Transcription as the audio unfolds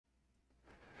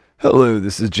Hello,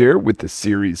 this is Jared with the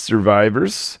Ceres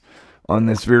survivors on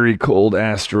this very cold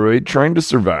asteroid trying to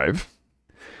survive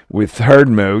with hard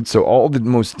mode. So all the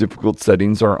most difficult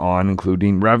settings are on,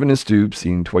 including ravenous dupes,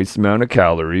 eating twice the amount of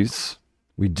calories.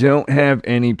 We don't have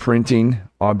any printing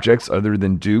objects other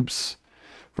than dupes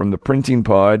from the printing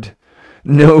pod.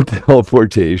 No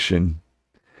teleportation.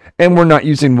 And we're not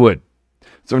using wood.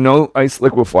 So no ice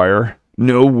liquefier,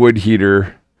 no wood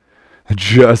heater,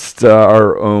 just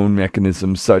our own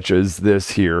mechanisms such as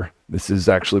this here. This is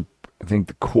actually, I think,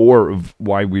 the core of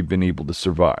why we've been able to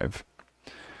survive.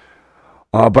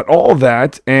 But all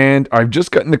that, and I've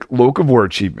just gotten the locavore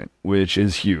achievement, which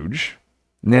is huge.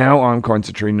 Now I'm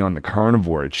concentrating on the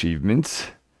carnivore achievements,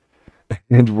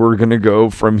 and we're going to go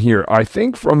from here. I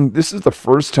think this is the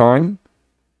first time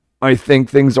I think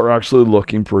things are actually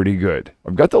looking pretty good.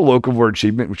 I've got the locavore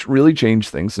achievement, which really changed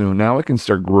things, so now I can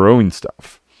start growing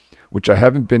stuff, which I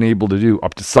haven't been able to do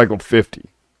up to cycle 50.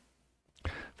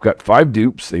 I've got 5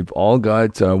 dupes. They've all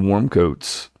got warm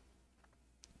coats.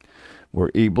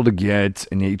 We're able to get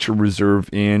a nature reserve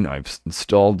in. I've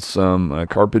installed some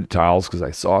carpet tiles because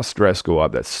I saw stress go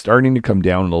up. That's starting to come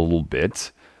down a little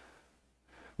bit.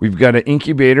 We've got an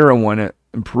incubator. I want to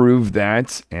improve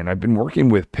that. And I've been working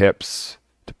with pips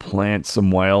to plant some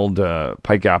wild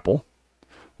pike apple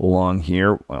along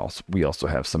here. Well, we also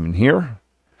have some in here.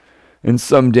 And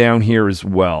some down here as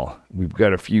well. We've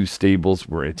got a few stables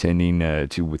we're attending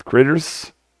to with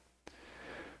critters.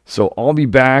 So I'll be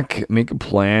back, make a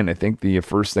plan. I think the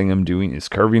first thing I'm doing is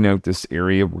carving out this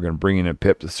area. We're going to bring in a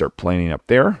pip to start planting up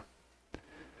there.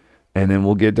 And then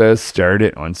we'll get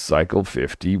started on cycle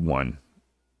 51.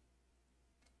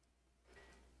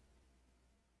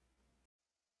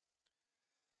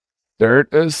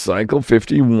 Start of cycle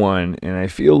 51. And I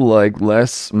feel like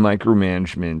less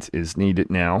micromanagement is needed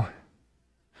now.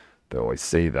 Though I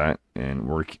say that, and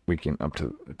we can up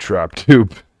to the trap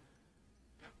tube.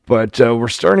 But we're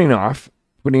starting off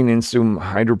putting in some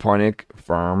hydroponic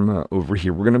farm over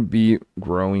here. We're going to be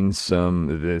growing some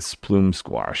of this plume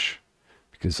squash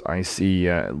because I see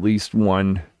at least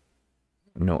one.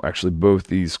 No, actually both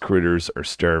these critters are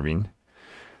starving.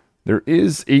 There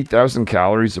is 8,000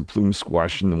 calories of plume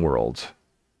squash in the world.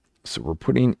 So we're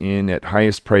putting in at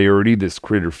highest priority this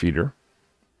critter feeder.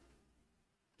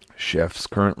 Chef's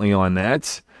currently on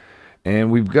that. And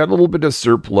we've got a little bit of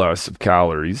surplus of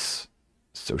calories.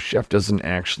 So Chef doesn't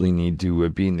actually need to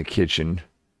be in the kitchen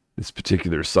this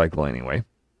particular cycle anyway.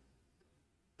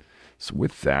 So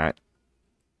with that,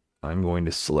 I'm going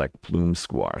to select plume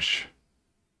squash.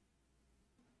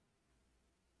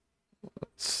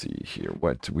 Let's see here.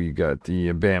 What we got?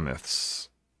 The mammoths.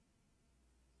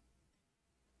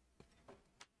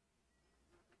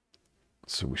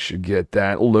 So we should get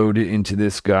that loaded into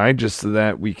this guy just so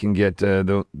that we can get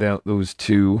those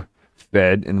two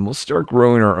fed, and we'll start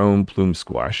growing our own plume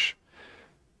squash.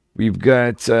 We've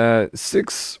got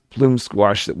 6 plume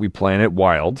squash that we planted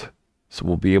wild, so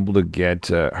we'll be able to get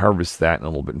harvest that in a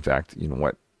little bit. In fact, you know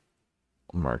what?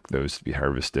 I'll mark those to be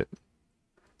harvested.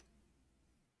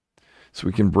 So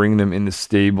we can bring them in the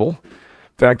stable.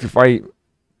 In fact, if I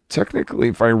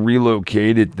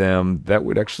relocated them, that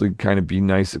would actually kind of be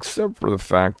nice, except for the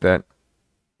fact that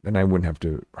then I wouldn't have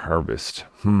to harvest.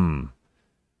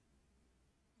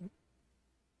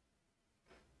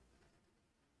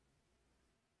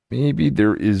 Maybe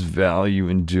there is value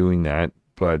in doing that,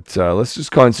 but let's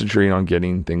just concentrate on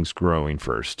getting things growing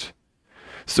first.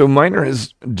 So Miner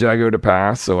has dug out a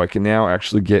path, so I can now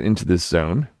actually get into this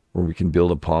zone where we can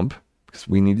build a pump, because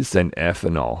we need to send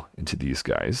ethanol into these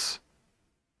guys.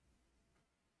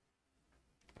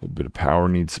 A little bit of power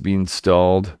needs to be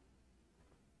installed.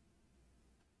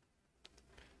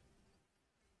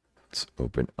 Let's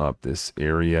open up this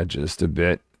area just a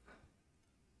bit.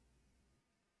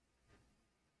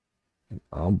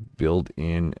 I'll build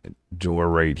in a door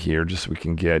right here just so we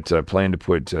can get, plan to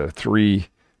put 3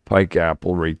 pike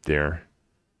apple right there.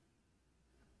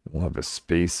 We'll have a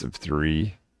space of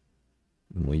 3.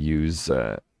 And we'll use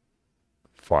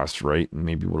phosphorite, and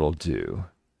maybe what I'll do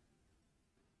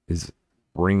is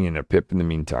bring in a pip in the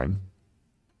meantime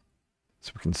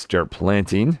so we can start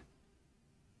planting.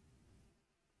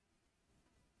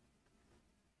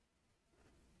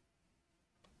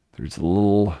 There's a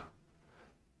little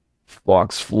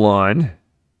fox flan.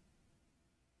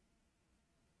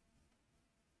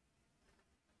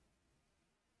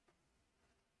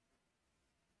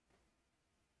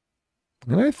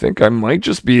 And I think I might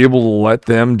just be able to let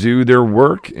them do their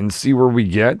work and see where we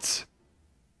get.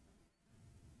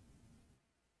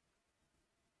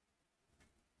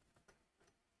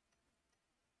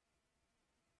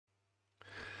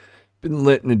 been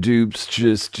letting the dupes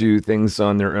just do things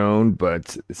on their own,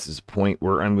 but this is a point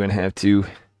where I'm going to have to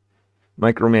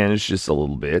micromanage just a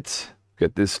little bit.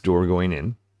 Get this door going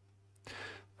in.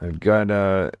 I've got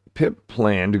a pip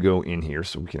plan to go in here,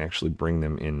 so we can actually bring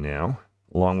them in now,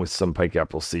 along with some pike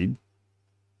apple seed.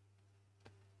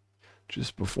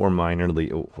 Just before miner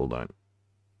leave. Oh, hold on.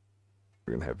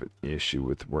 We're going to have an issue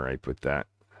with where I put that.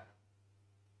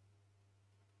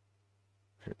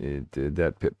 Did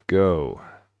that pip go?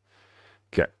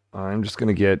 Okay, I'm just going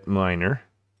to get miner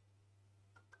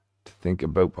to think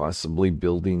about possibly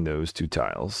building those 2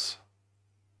 tiles.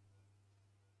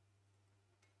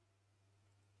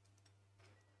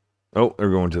 Oh, they're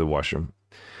going to the washroom.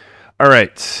 All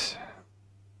right.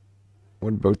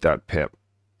 What about that pip?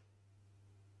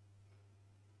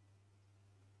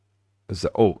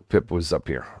 Oh, pip was up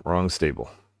here. Wrong stable.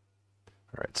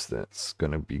 All right, so that's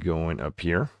going to be going up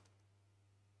here.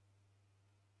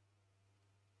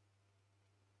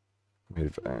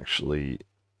 If I actually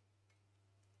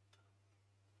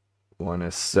want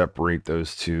to separate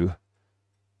those 2.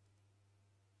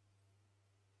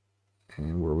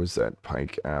 And where was that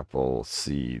pike apple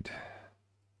seed?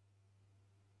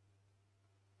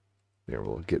 There,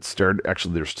 we'll get started.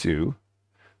 Actually, there's 2.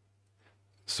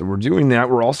 So we're doing that.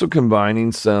 We're also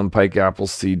combining some pike apple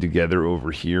seed together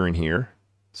over here and here.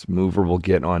 This mover will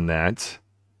get on that.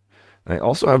 I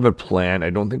also have a plan. I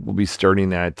don't think we'll be starting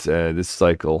that this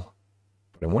cycle.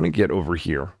 But I want to get over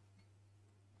here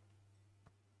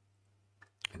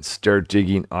and start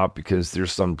digging up because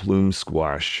there's some plume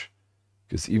squash.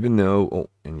 Because even though, oh,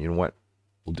 and you know what?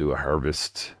 We'll do a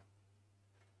harvest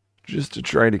just to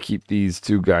try to keep these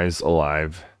 2 guys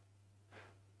alive.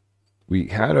 We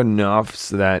had enough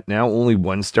so that now only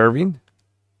 1 starving.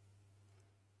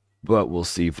 But we'll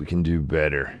see if we can do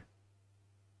better.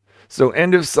 So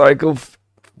end of cycle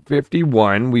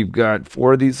 51. We've got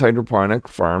 4 of these hydroponic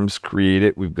farms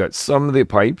created. We've got some of the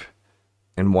pipe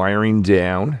and wiring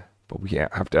down. But we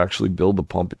have to actually build the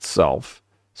pump itself.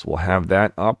 So we'll have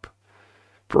that up.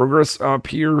 Progress up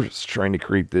here is trying to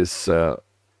create this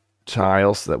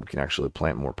tile so that we can actually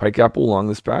plant more pike apple along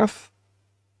this path.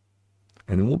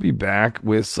 And then we'll be back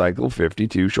with cycle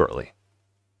 52 shortly.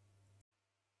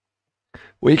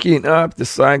 Waking up to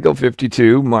cycle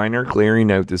 52, miner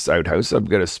clearing out this outhouse. I've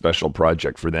got a special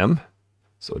project for them.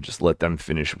 So just let them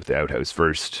finish with the outhouse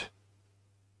first.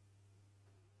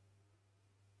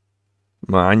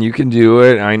 Come on, you can do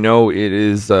it. I know it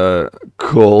is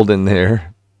cold in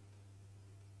there.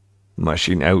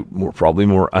 Mushing out probably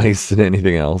more ice than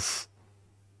anything else.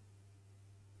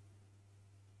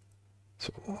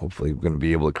 So hopefully we're going to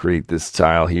be able to create this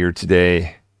tile here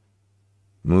today.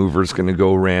 Mover's going to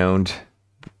go around,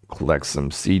 collect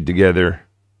some seed together.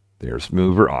 There's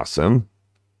mover, awesome.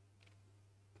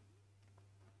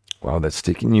 Wow, that's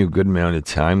taking you a good amount of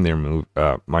time there,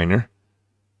 miner.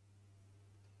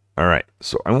 All right,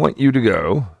 so I want you to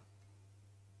go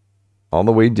all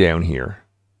the way down here.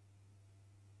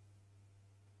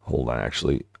 Hold on,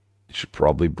 actually, you should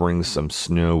probably bring some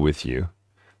snow with you.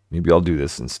 Maybe I'll do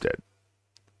this instead.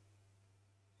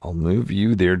 I'll move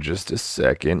you there just a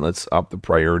second. Let's up the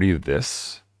priority of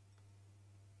this.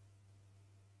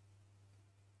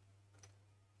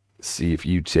 See if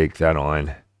you take that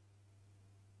on.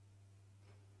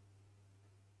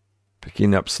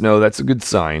 Picking up snow, that's a good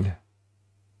sign.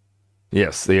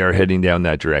 Yes, they are heading down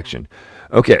that direction.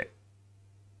 Okay.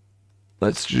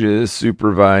 Let's just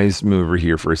supervise mover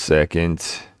here for a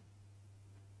second.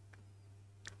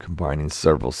 Combining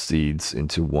several seeds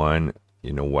into one.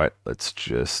 You know what? Let's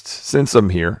just, since I'm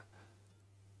here,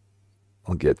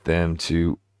 I'll get them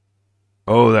to,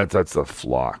 oh, that's the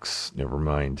phlox. Never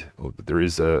mind. Oh, but there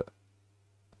is a,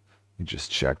 let me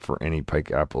just check for any pike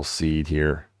apple seed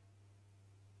here.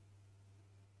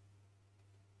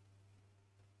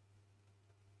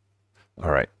 All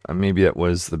right, maybe that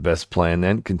was the best plan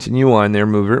then. Continue on there,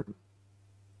 mover.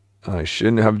 I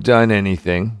shouldn't have done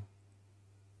anything.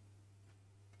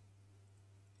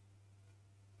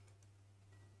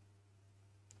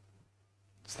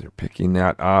 So they're picking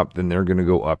that up. Then they're going to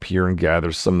go up here and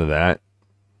gather some of that.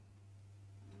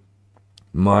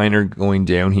 Mine are going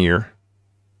down here.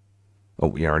 Oh,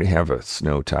 we already have a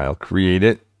snow tile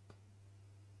created.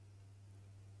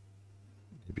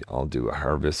 Maybe I'll do a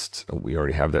harvest. Oh, we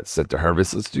already have that set to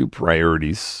harvest. Let's do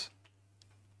priorities.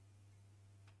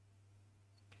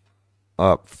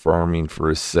 Up farming for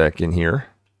a second here.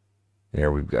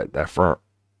 There, we've got that farm.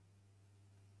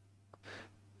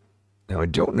 Now, I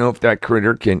don't know if that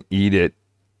critter can eat it.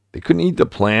 They couldn't eat the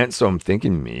plant, so I'm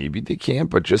thinking maybe they can't,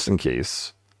 but just in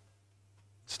case.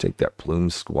 Let's take that plume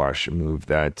squash and move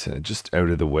that just out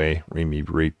of the way. Maybe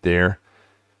right there.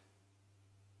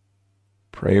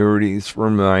 Priorities for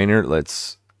miner.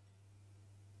 Let's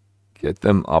get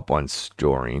them up on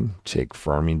storing. Take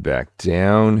farming back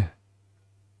down.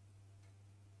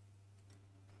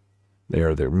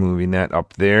 There, they're moving that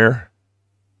up there.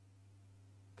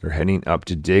 They're heading up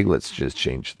to dig. Let's just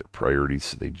change the priorities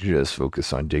so they just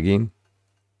focus on digging.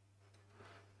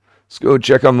 Let's go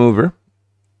check on Mover.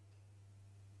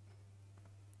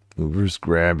 Mover's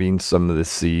grabbing some of the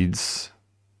seeds.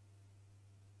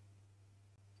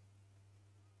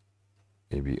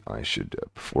 Maybe I should,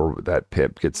 before that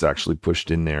pip gets actually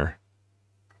pushed in there,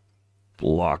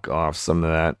 block off some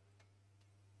of that.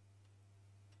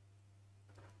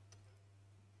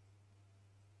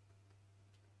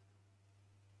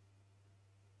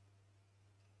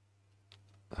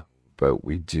 But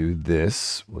we do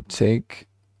this. We'll take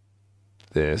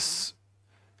this,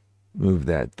 move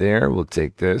that there. We'll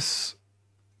take this,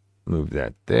 move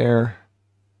that there.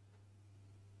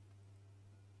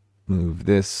 Move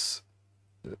this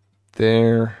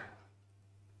there.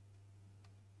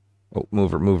 Oh,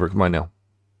 mover, come on now.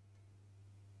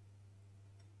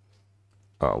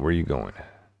 Oh, where are you going?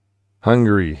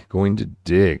 Hungry, going to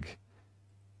dig.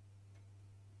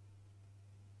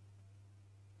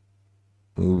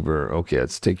 Mover, okay,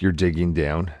 let's take your digging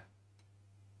down.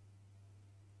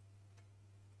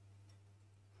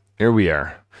 Here we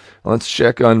are. Let's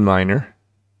check on miner.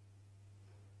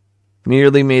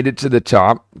 Nearly made it to the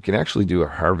top. We can actually do a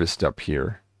harvest up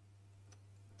here.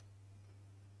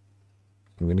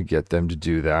 I'm going to get them to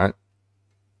do that.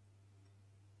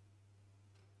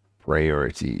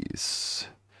 Priorities.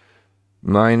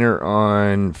 Miner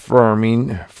on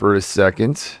farming for a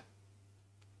second.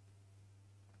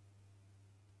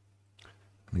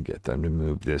 I'm going to get them to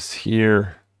move this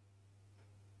here.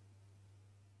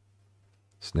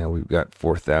 So now we've got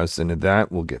 4,000 of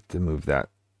that. We'll get to move that,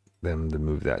 them to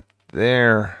move that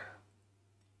there.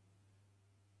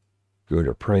 Go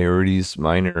to priorities,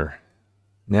 miner.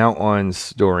 Now on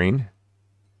storing.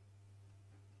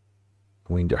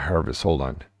 Going to harvest, hold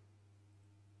on.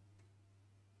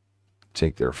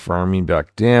 Take their farming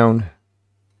back down.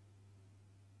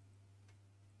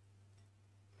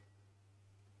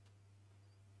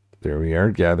 There we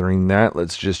are, gathering that.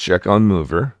 Let's just check on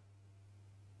mover.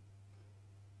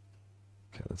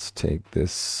 Okay, let's take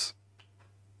this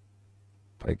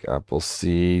pike apple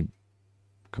seed,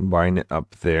 combine it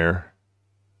up there.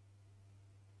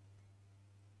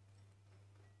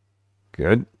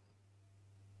 Good.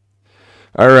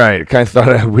 All right, I kind of thought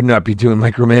I would not be doing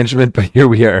micromanagement, but here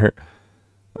we are.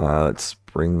 Let's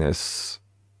bring this.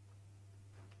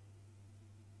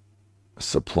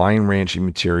 Supplying ranching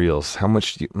materials. How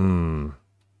much do you...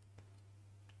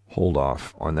 Hold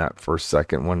off on that for a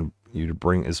second. Want you to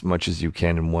bring as much as you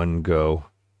can in one go.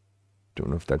 Don't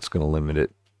know if that's going to limit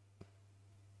it.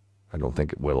 I don't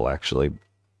think it will, actually.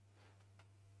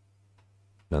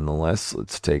 Nonetheless,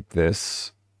 let's take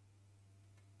this.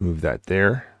 Move that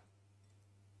there.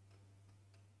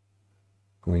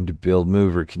 Going to build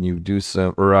mover. Can you do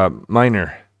some... Or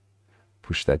miner.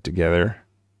 Push that together.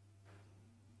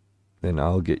 Then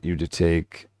I'll get you to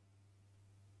take...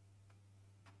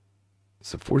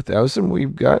 Is it 4,000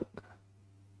 we've got?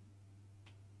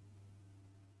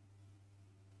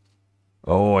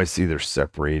 Oh, I see they're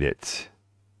separated.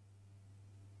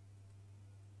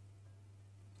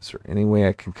 Is there any way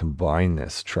I can combine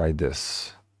this? Try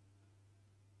this.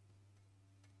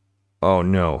 Oh,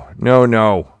 no. No,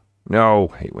 no. No.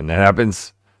 I hate when that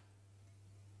happens.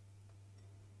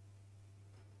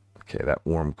 Okay, that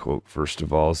warm coat, first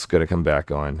of all, is going to come back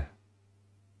on.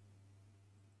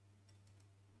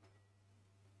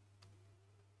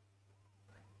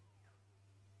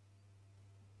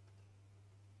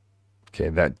 Okay,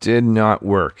 that did not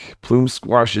work. Plume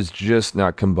squash is just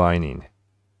not combining.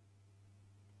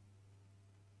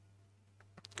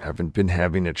 Haven't been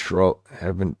having any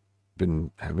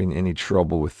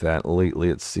trouble with that lately.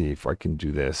 Let's see if I can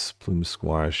do this. Plume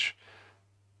squash.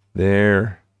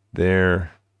 There.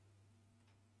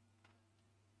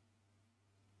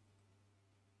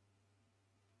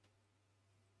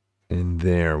 And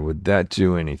there. Would that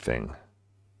do anything?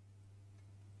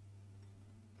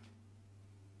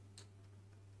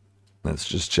 Let's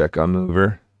just check on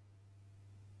mover.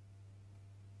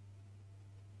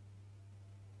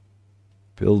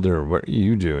 Builder, what are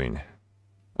you doing?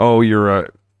 Oh, you're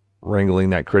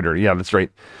wrangling that critter. Yeah, that's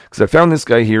right. Because I found this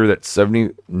guy here that's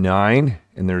 79,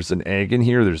 and there's an egg in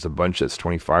here. There's a bunch that's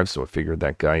 25, so I figured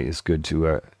that guy is good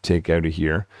to take out of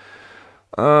here.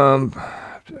 I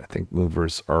think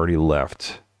mover's already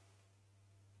left.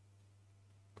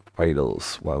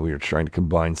 Vitals, while we were trying to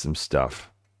combine some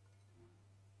stuff.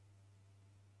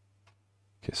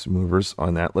 Okay, so movers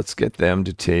on that. Let's get them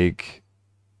to take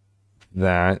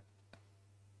that.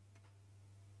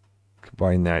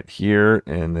 Combine that here,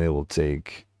 and they will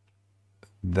take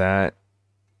that.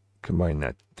 Combine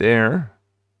that there.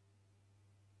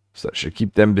 So that should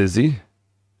keep them busy.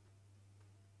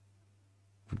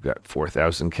 We've got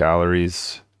 4,000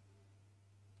 calories.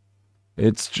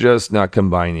 It's just not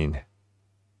combining.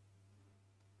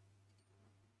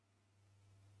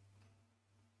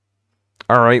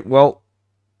 All right, well,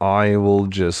 I will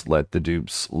just let the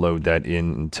dupes load that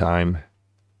in time.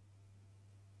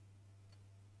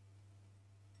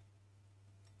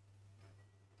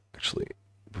 Actually,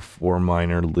 before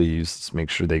Miner leaves, let's make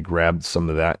sure they grab some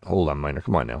of that. Hold on, Miner,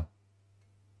 come on now.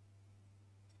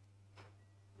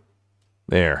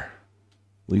 There.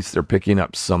 At least they're picking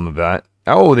up some of that.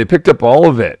 Oh, they picked up all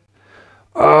of it.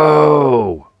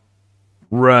 Oh,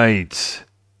 right.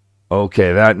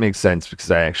 Okay, that makes sense because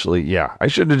I actually, yeah, I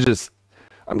should have just,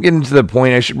 I'm getting to the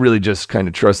point I should really just kind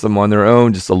of trust them on their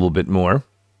own just a little bit more.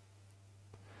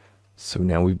 So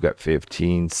now we've got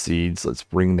 15 seeds. Let's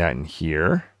bring that in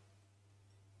here.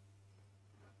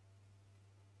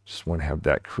 Just want to have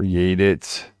that created.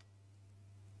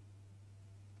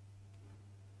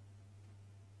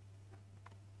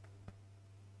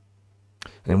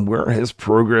 And where has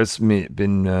progress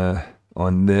been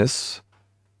on this?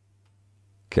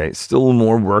 Okay, still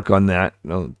more work on that. I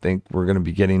don't think we're going to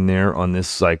be getting there on this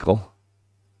cycle.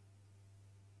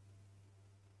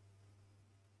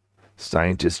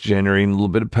 Scientists generating a little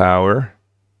bit of power.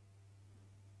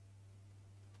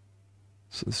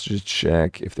 So let's just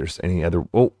check if there's any other...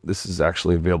 Oh, this is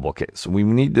actually available. Okay, so we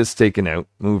need this taken out.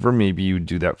 Mover, maybe you would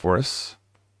do that for us.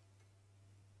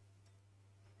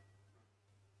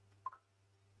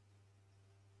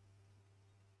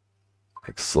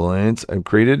 Excellent. I've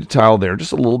created a tile there.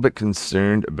 Just a little bit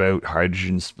concerned about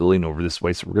hydrogen spilling over this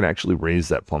way, so we're going to actually raise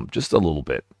that pump just a little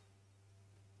bit.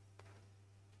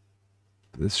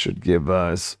 This should give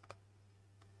us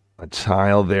a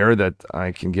tile there that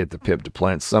I can get the pip to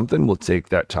plant something. We'll take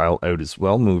that tile out as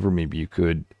well. Mover, maybe you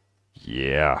could...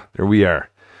 Yeah, there we are.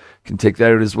 Can take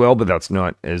that out as well, but that's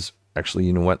not as... Actually,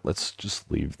 you know what? Let's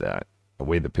just leave that. That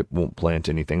way the pip won't plant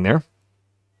anything there.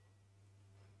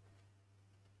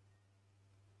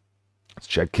 Let's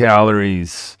check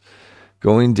calories.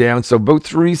 Going down. So about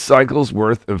 3 cycles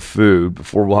worth of food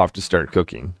before we'll have to start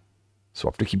cooking. So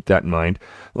I'll have to keep that in mind.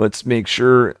 Let's make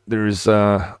sure there's...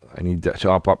 I need to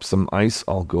top up some ice.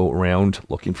 I'll go around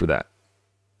looking for that.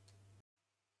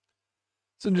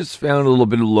 So just found a little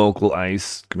bit of local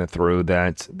ice. Gonna throw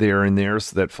that there and there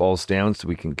so that falls down so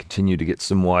we can continue to get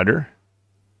some water.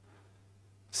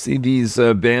 See, these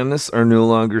bananas are no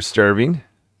longer starving.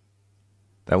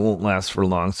 That won't last for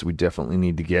long, so we definitely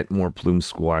need to get more plume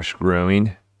squash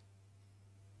growing.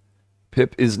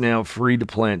 Pip is now free to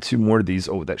plant 2 more of these.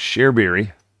 Oh, that's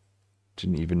shareberry.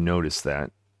 Didn't even notice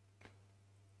that.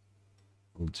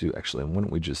 We'll do, actually, why don't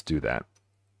we just do that?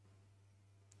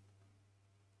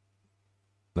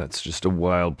 That's just a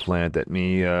wild plant that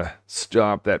may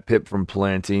stop that Pip from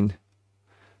planting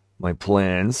my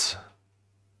plans.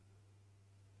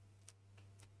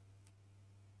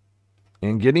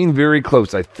 And getting very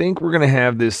close. I think we're going to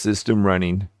have this system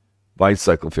running by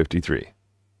cycle 53.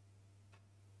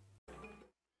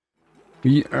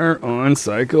 We are on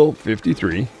cycle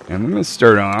 53, and I'm going to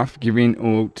start off giving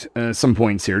out some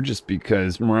points here just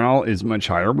because morale is much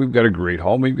higher. We've got a great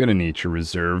haul. We've got a nature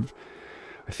reserve.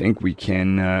 I think we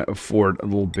can afford a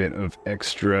little bit of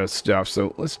extra stuff.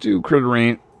 So let's do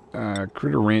critter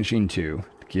ranching 2 to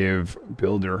give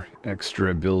builder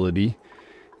extra ability.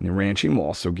 And the ranching will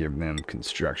also give them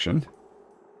construction.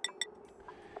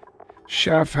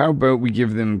 Chef, how about we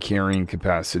give them carrying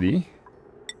capacity?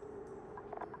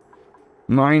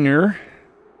 Miner.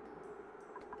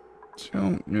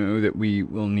 Don't know that we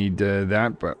will need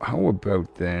that, but how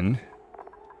about then?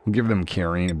 We'll give them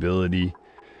carrying ability.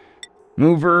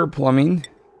 Mover, plumbing.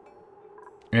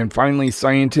 And finally,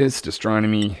 scientist,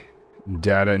 astronomy,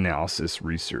 data analysis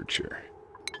researcher.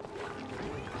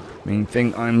 Main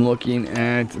thing I'm looking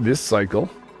at this cycle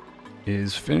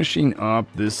is finishing up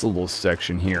this little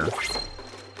section here.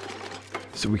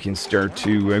 So we can start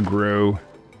to grow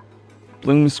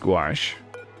bloom squash.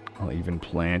 I'll even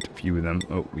plant a few of them.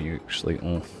 Oh, we actually...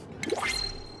 Oh,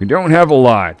 we don't have a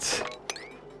lot.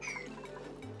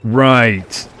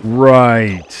 Right.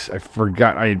 I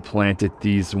forgot I had planted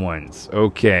these ones.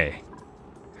 Okay.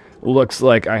 Looks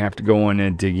like I have to go on a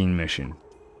digging mission.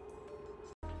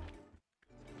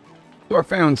 So I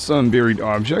found some buried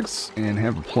objects and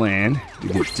have a plan to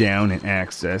get down and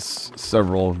access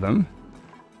several of them.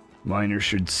 Miner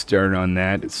should start on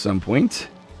that at some point.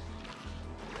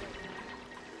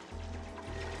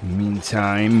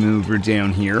 Meantime, mover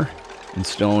down here,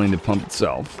 installing the pump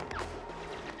itself.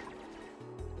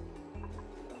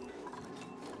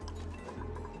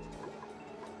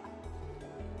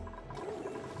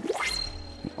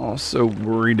 Also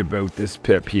worried about this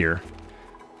pip here.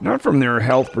 Not from their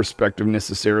health perspective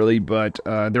necessarily, but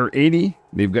they're 80.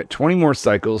 They've got 20 more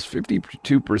cycles,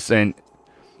 52%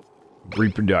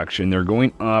 reproduction. They're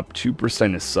going up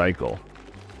 2% a cycle.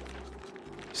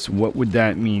 So what would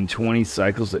that mean? 20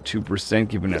 cycles at 2%,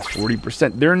 giving us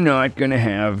 40%. They're not going to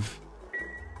have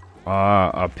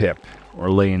a pip or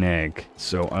lay an egg.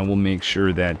 So I will make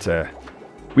sure that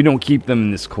we don't keep them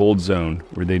in this cold zone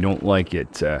where they don't like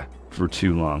it for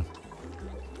too long.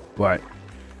 But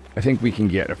I think we can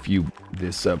get a few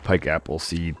this pike apple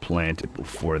seed planted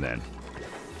before then.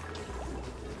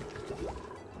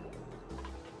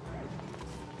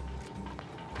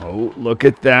 Oh, look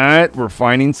at that. We're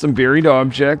finding some buried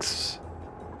objects.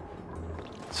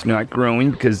 It's not growing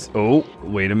because, oh,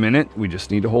 wait a minute. We just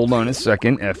need to hold on a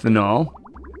second. Ethanol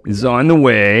is on the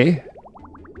way.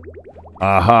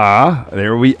 Aha,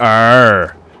 there we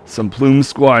are. Some plume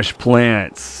squash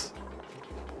plants.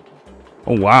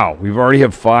 Oh, wow. We've already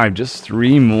have 5, just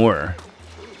 3 more.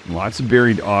 Lots of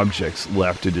buried objects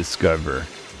left to discover.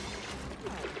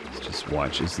 Let's just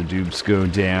watch as the dupes go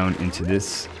down into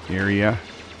this area.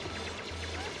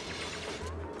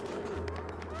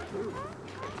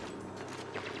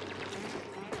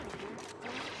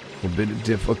 A bit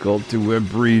difficult to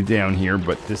breathe down here,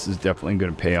 but this is definitely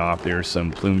going to pay off. There's some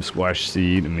plume squash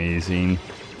seed. Amazing.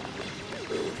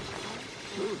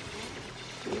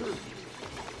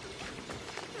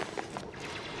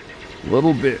 A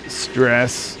little bit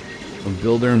stress of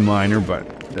builder and miner,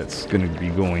 but that's going to be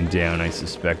going down, I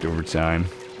suspect, over time.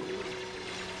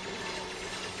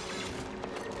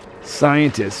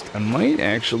 Scientist. I might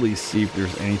actually see if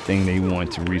there's anything they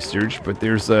want to research, but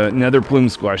there's another plume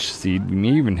squash seed. We may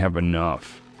even have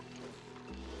enough.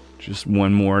 Just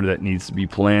one more that needs to be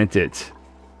planted.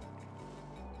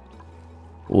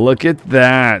 Look at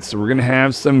that. So we're going to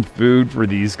have some food for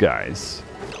these guys.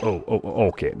 Oh,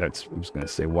 okay. I was going to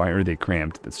say, why are they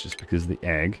cramped? That's just because of the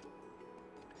egg.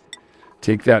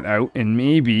 Take that out, and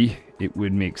maybe it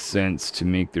would make sense to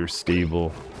make their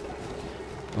stable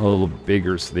a little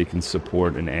bigger so they can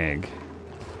support an egg.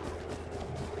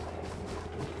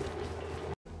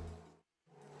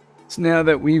 So now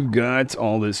that we've got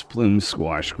all this plume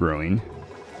squash growing,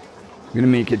 I'm going to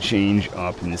make a change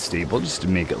up in the stable just to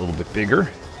make it a little bit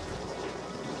bigger.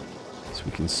 So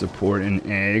we can support an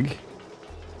egg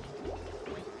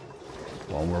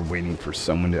while we're waiting for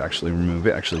someone to actually remove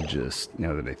it. Actually, just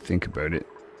now that I think about it,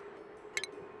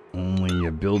 only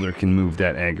a builder can move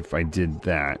that egg if I did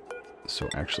that. So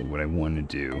actually what I want to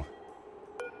do...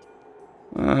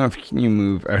 can you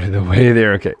move out of the way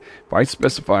there? Okay. If I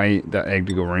specify that egg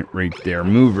to go right there,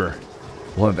 mover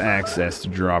will have access to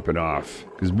drop it off.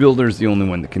 Because builder's the only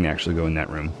one that can actually go in that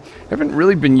room. I haven't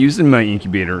really been using my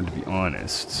incubator, to be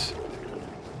honest.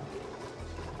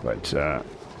 But,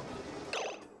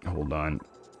 hold on.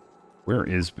 Where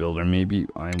is builder? Maybe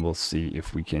I will see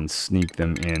if we can sneak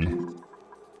them in.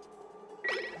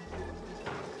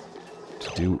 To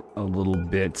do a little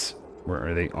bit. Where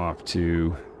are they off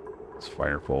to? It's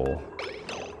fire pole.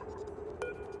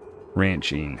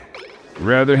 Ranching.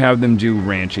 Rather have them do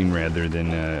ranching rather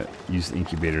than use the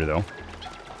incubator, though.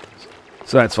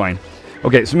 So that's fine.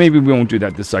 Okay, so maybe we won't do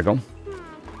that this cycle.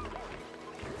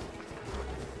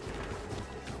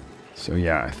 So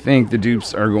yeah, I think the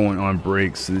dupes are going on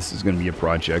break, so this is going to be a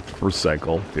project for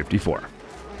cycle 54.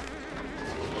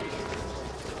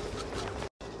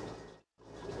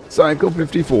 Cycle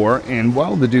 54, and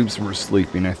while the dupes were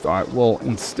sleeping, I thought, well,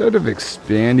 instead of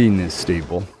expanding this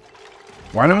stable,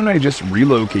 why don't I just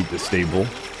relocate the stable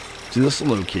to this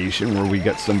location where we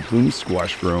got some plume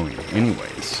squash growing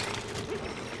anyways.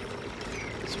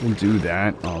 So we'll do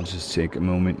that. I'll just take a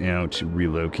moment now to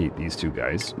relocate these two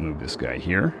guys. Move this guy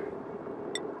here.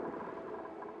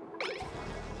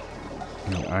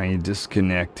 And I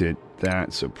disconnected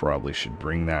that, so probably should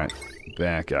bring that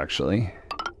back actually.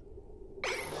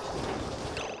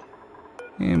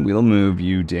 And we'll move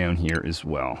you down here as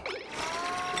well.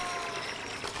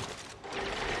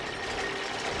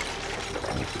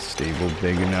 Make the stable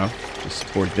big enough to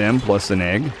support them, plus an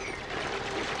egg.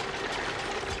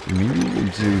 Maybe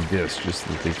we'll do this just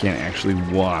so that they can't actually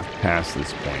walk past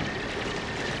this point.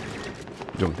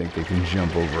 Don't think they can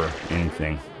jump over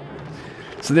anything.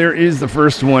 So there is the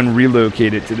first one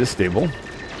relocated to the stable.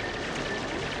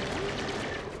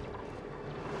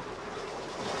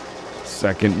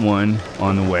 Second one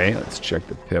on the way. Let's check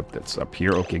the pip that's up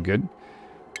here. Okay, good.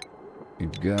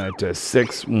 We've got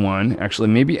 6-1. Actually,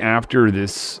 maybe after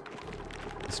this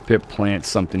pip plants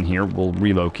something here, we'll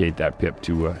relocate that pip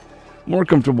to a more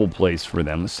comfortable place for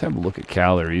them. Let's have a look at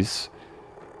calories.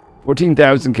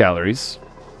 14,000 calories.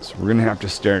 So we're going to have to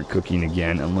start cooking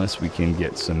again unless we can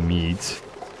get some meat.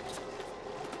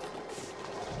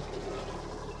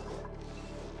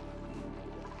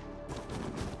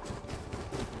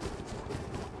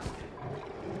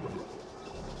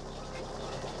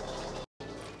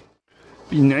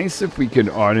 Be nice if we could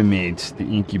automate the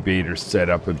incubator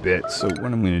setup a bit. So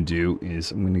what I'm going to do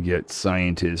is I'm going to get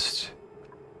scientists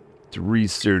to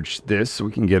research this so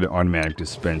we can get an automatic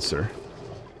dispenser.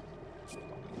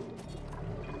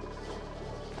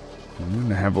 I'm going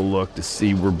to have a look to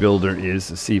see where Builder is,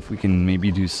 to see if we can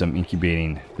maybe do some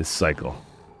incubating this cycle.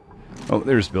 Oh,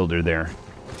 there's Builder there.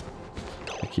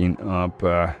 Picking up,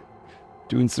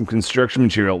 doing some construction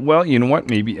material. Well, you know what?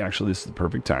 Maybe actually this is the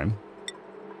perfect time.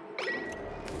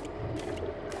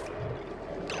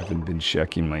 Haven't been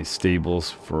checking my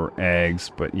stables for eggs,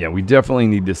 but yeah, we definitely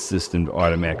need this system to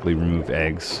automatically remove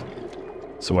eggs,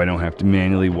 so I don't have to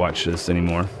manually watch this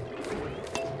anymore.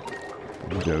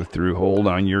 We'll go through. Hold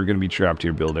on, you're going to be trapped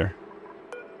here, Builder.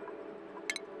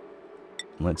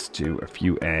 Let's do a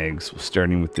few eggs. We're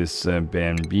starting with this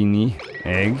Bambini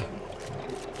egg,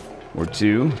 or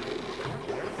 2.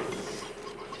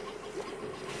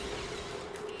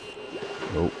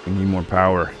 Oh, we need more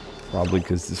power. Probably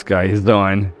because this guy is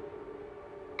on.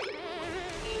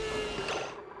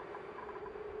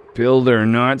 Builder,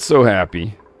 not so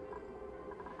happy.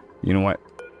 You know what?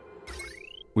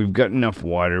 We've got enough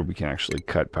water. We can actually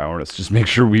cut power. Let's just make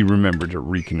sure we remember to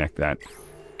reconnect that.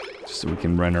 Just so we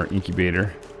can run our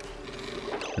incubator.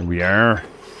 Here we are.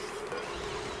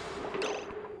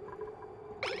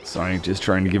 Scientist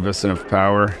trying to give us enough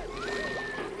power.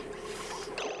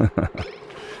 Well,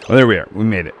 there we are. We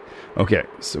made it. Okay,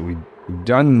 so we've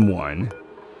done one.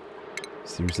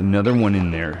 So there's another one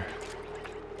in there.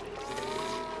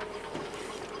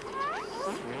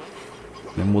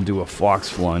 Then we'll do a fox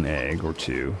flan egg or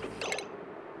 2.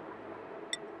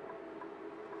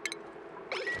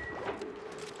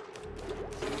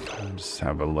 I'll just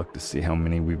have a look to see how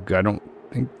many we've got. I don't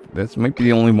think that might be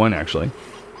the only one, actually.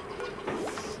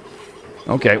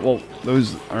 Okay, well,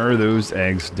 those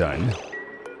eggs done.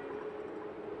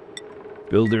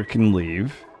 Builder can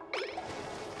leave.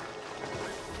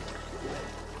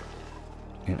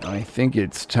 And I think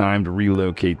it's time to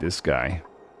relocate this guy.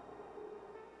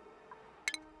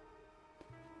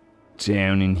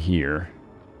 Down in here.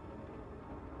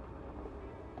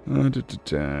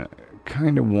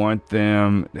 Kind of want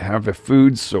them to have a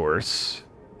food source,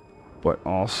 but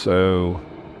also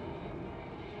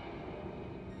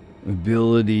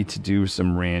ability to do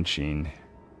some ranching.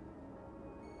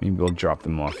 Maybe we'll drop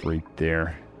them off right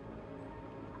there.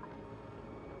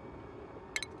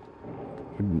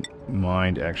 Wouldn't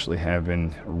mind actually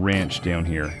having a ranch down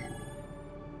here.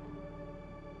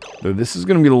 Though this is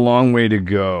going to be a long way to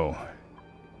go.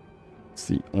 It's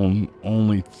the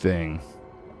only thing.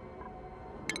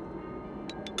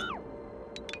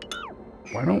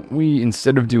 Why don't we,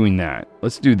 instead of doing that,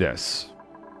 let's do this.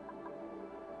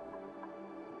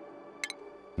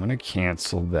 I'm going to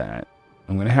cancel that.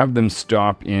 I'm going to have them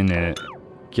stop in and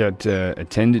get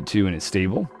attended to in a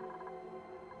stable.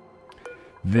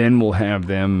 Then we'll have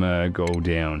them go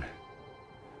down.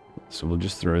 So we'll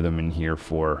just throw them in here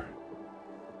for...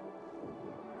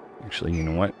 Actually, you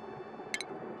know what?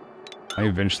 I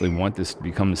eventually want this to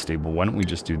become a stable. Why don't we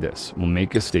just do this? We'll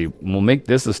make a stable. We'll make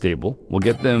this a stable. We'll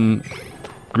get them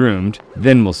groomed.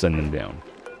 Then we'll send them down.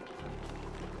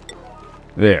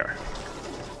 There.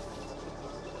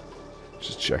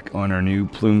 Just check on our new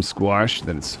plume squash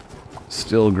that it's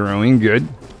still growing good.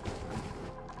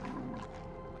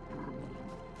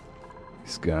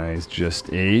 These guys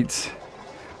just ate.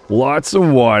 Lots of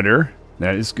water.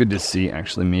 That is good to see.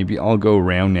 Actually, maybe I'll go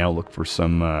around now, look for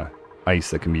some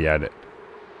ice that can be added.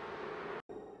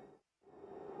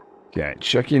 Okay,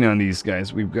 checking on these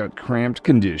guys. We've got cramped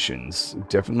conditions.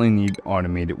 Definitely need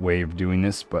automated way of doing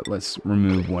this, but let's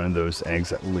remove one of those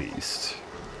eggs at least.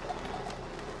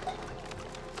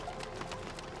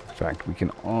 In fact, we can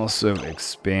also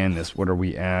expand this. What are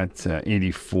we at?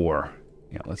 84.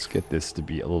 Yeah, let's get this to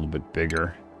be a little bit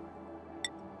bigger.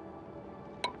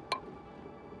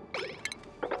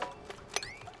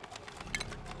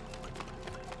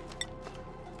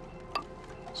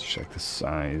 Let's check the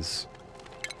size.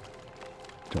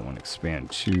 Don't want to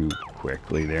expand too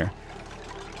quickly there.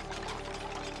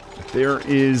 But there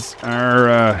is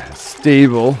our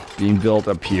stable being built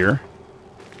up here.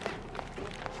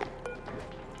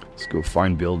 Let's go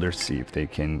find builders, see if they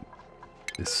can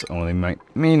This, oh, they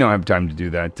may not have time to do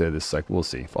that this cycle. We'll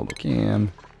see. Follow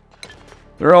cam.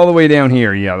 They're all the way down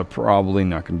here. Yeah, they're probably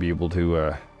not going to be able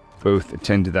to both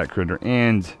attend to that critter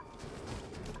and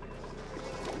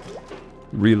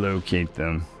relocate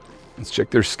them. Let's check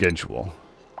their schedule.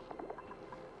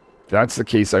 If that's the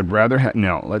case, I'd rather have...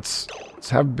 No, let's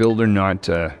have Builder not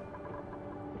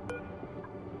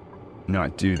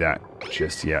do that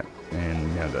just yet.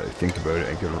 And now that I think about it,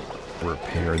 I could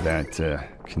repair that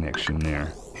connection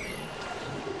there.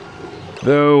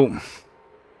 Though,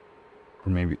 or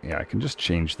maybe, yeah, I can just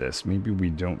change this. Maybe we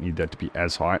don't need that to be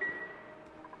as hot.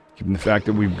 Given the fact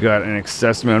that we've got an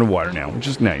excess amount of water now, which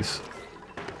is nice.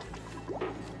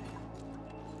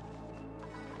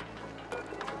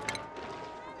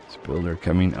 This Builder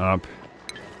coming up,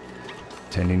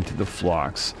 tending to the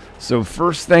flocks. So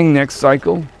first thing next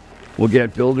cycle, we'll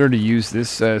get Builder to use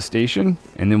this station,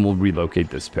 and then we'll relocate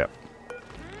this pip.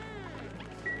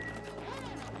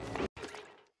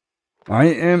 I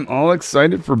am all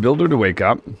excited for Builder to wake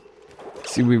up.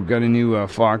 See, we've got a new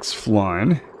fox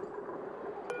flying.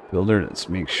 Builder, let's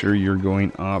make sure you're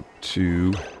going up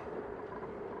to...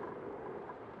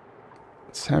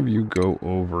 Let's have you go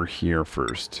over here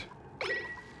first.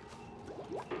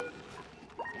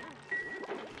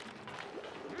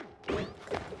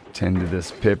 Tend to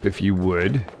this pip if you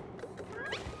would.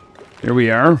 There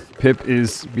we are. Pip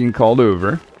is being called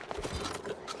over.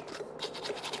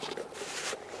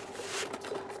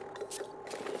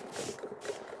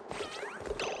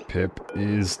 Pip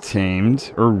is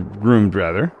tamed, or groomed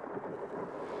rather.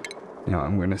 Now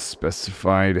I'm going to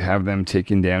specify to have them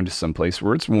taken down to some place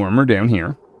where it's warmer down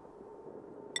here.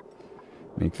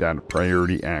 Make that a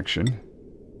priority action.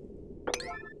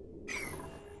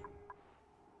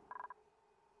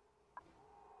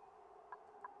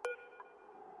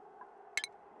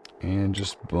 And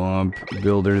just bump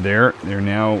Builder there. They're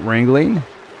now wrangling.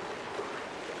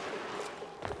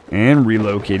 And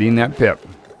relocating that pip.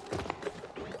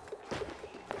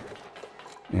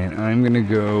 And I'm going to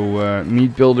go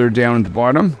meet Builder down at the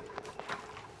bottom.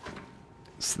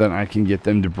 So that I can get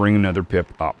them to bring another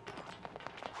pip up.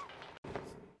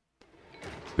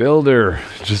 Builder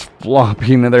just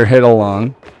flopping their head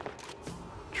along.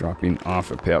 Dropping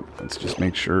off a pip. Let's just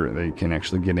make sure they can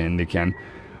actually get in. They can.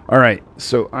 Alright,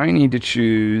 so I need to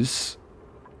choose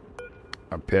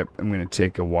a pip. I'm going to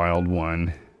take a wild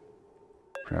one.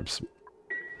 Perhaps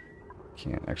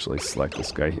can't actually select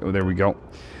this guy. Oh, there we go.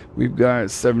 We've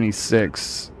got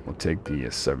 76. We'll take the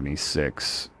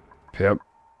 76 pip.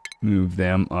 Move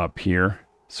them up here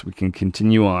so we can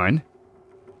continue on.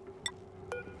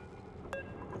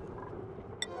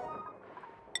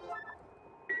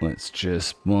 Let's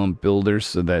just bump Builders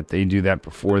so that they do that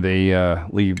before they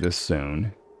leave this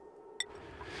zone.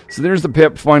 So there's the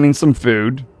pip finding some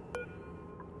food.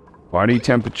 Body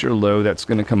temperature low. That's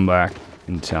going to come back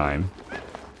in time.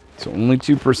 So only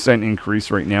 2%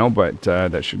 increase right now, but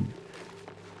that should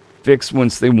fix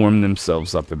once they warm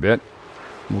themselves up a bit.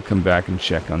 We'll come back and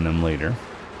check on them later.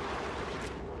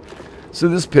 So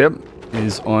this pip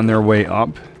is on their way up.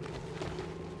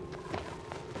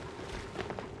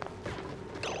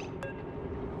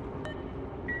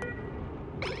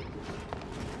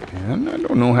 And I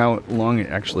don't know how long it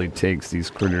actually takes these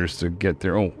critters to get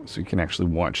there. Oh, so you can actually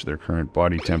watch their current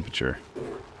body temperature.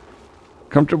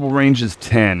 Comfortable range is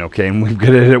 10, okay, and we've got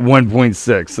it at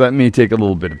 1.6, so that may take a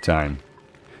little bit of time.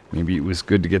 Maybe it was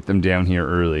good to get them down here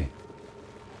early.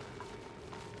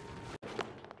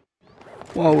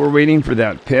 While we're waiting for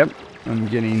that pip, I'm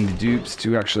getting the dupes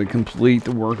to actually complete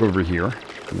the work over here.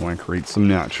 We want to create some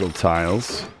natural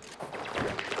tiles.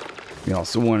 We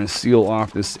also want to seal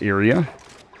off this area.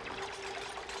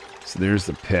 So there's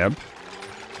the pip.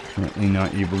 Currently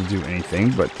not able to do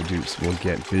anything, but the dupes will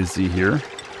get busy here.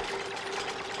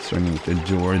 Starting with the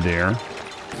door there.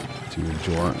 To a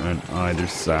door on either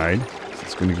side. So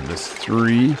it's going to give us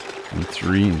 3 and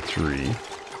 3 and 3.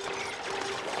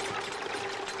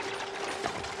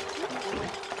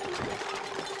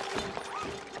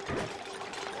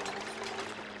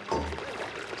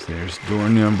 So there's door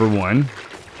number 1.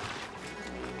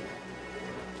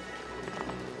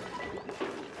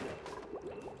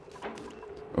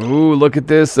 Oh, look at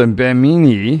this, a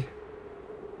Bemini.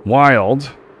 Wild.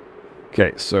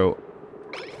 Okay, so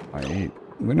I'm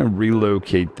going to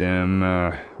relocate them.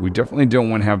 We definitely don't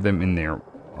want to have them in there.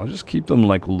 I'll just keep them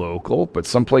like local, but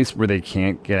someplace where they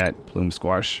can't get plume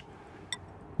squash.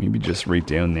 Maybe just right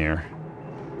down there.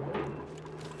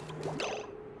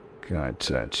 Got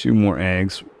 2 more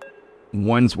eggs.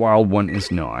 One's wild, one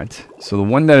is not. So the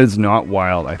one that is not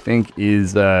wild, I think,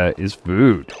 is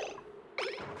food.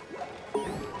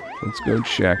 Let's go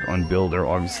check on Builder.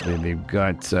 Obviously, they've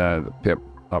got the pip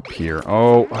up here.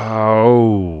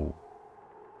 Oh.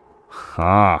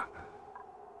 Ha.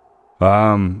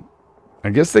 I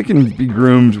guess they can be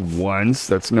groomed once.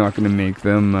 That's not going to make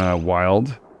them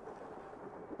wild.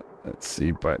 Let's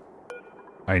see, but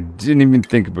I didn't even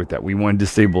think about that. We want to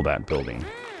disable that building.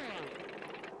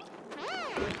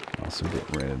 Also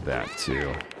get rid of that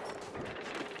too.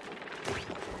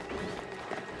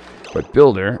 But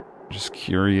Builder, just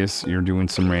curious, you're doing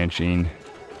some ranching.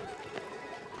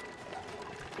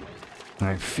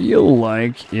 I feel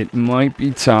like it might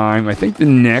be time. I think the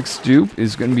next dupe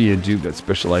is going to be a dupe that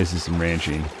specializes in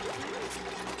ranching.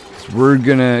 So we're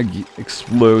going to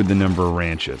explode the number of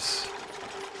ranches.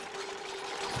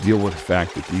 Deal with the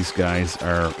fact that these guys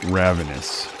are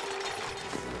ravenous.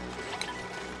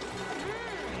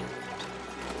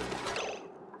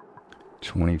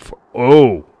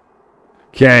 Oh!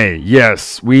 Okay,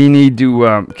 yes, we need to...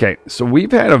 okay, so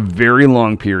we've had a very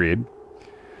long period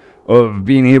of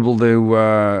being able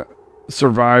to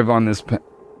survive on this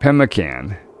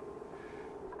pemmican.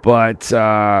 But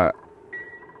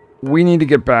we need to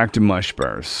get back to mush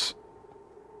bars.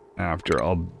 After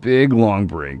a big long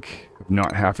break of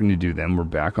not having to do them, we're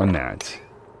back on that.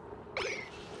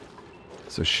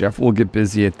 So Chef will get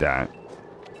busy at that.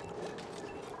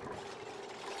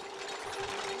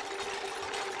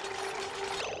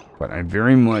 But I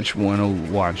very much want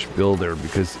to watch Builder,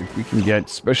 because if we can get,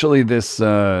 especially this,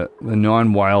 the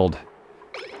non-wild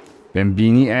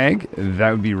Bambini egg, that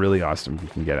would be really awesome if we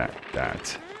can get at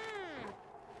that.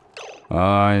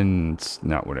 And it's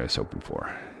not what I was hoping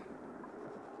for.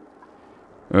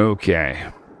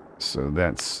 Okay, so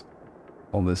that's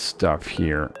all this stuff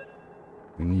here.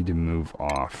 We need to move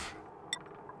off.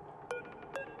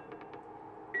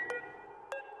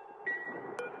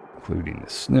 Including the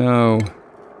snow.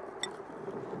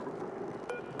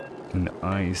 And the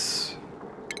ice.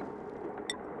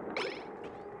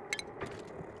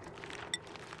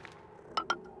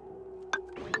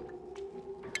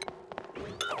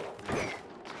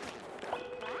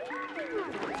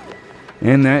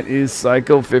 And that is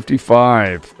cycle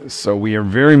 55. So we are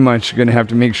very much going to have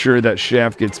to make sure that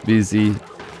Chef gets busy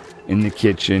in the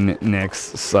kitchen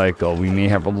next cycle. We may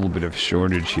have a little bit of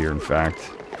shortage here, in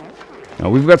fact. Now,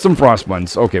 we've got some frost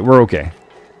buns. Okay, we're okay.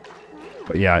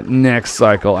 But yeah, next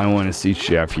cycle, I want to see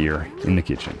Chef here in the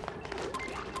kitchen.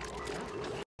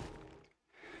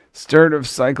 Start of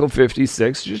cycle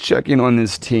 56. Just checking on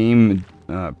this team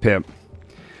pip.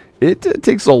 It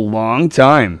takes a long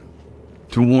time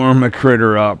to warm a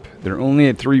critter up. They're only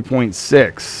at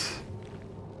 3.6.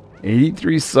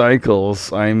 83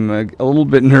 cycles. I'm a little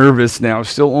bit nervous now.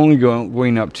 Still only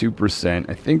going up 2%.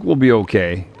 I think we'll be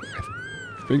okay.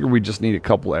 I figure we just need a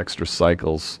couple extra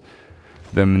cycles.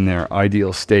 Them in their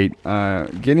ideal state.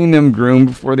 Getting them groomed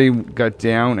before they got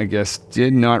down, I guess,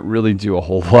 did not really do a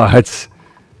whole lot.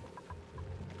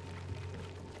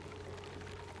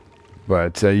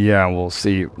 But yeah, we'll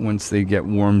see. Once they get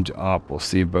warmed up, we'll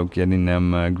see about getting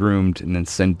them groomed and then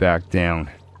sent back down.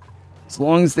 As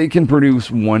long as they can produce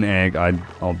one egg,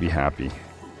 I'll be happy.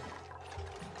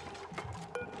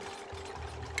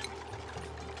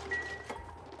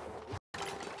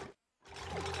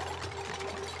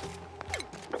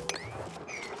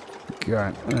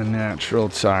 Got a natural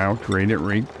tile, create it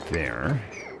right there.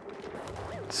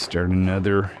 Start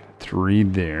another 3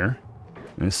 there.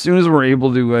 And as soon as we're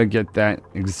able to get that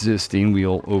existing,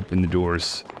 we'll open the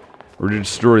doors. Or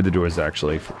destroy the doors,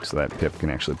 actually, so that Pip can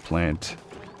actually plant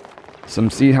some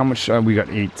seed. How much? We got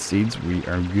 8 seeds. We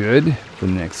are good for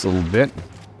the next little bit.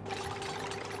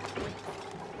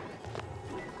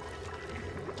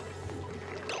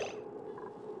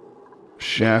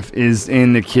 Chef is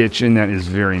in the kitchen. That is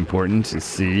very important to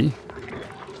see.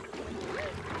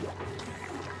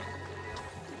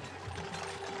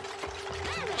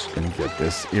 Just going to get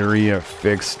this area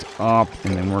fixed up,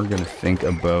 and then we're going to think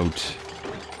about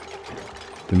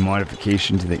the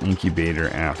modification to the incubator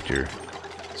after.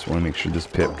 Just want to make sure this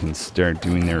pip can start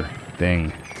doing their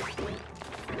thing.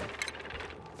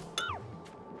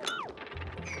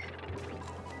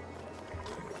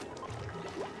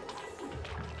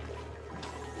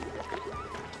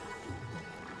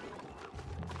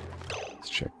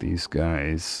 Check these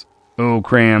guys. Oh,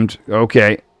 crammed.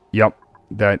 Okay. Yep.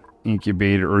 That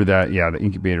incubator, or that, yeah, the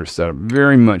incubator setup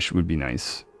very much would be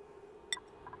nice.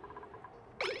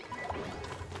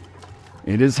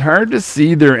 It is hard to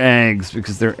see their eggs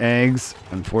because their eggs,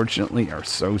 unfortunately, are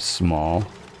so small.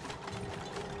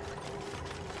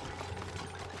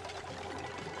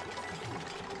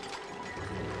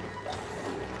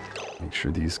 Make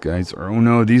sure these guys are, oh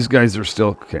no, these guys are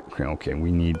still, okay,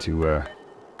 we need to,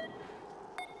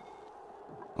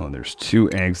 there's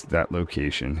 2 eggs at that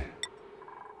location.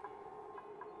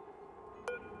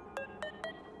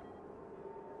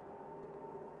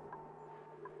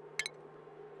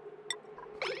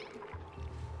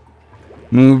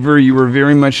 Mover, you are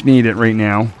very much needed right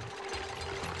now.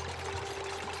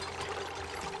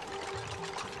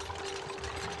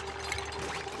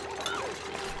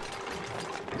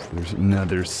 So there's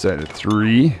another set of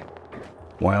 3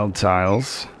 wild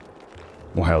tiles.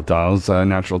 Wild tiles,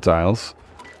 natural tiles.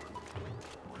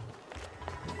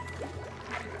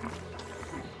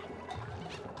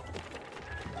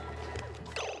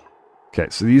 Okay,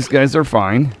 so these guys are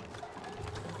fine.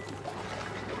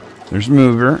 There's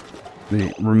Mover.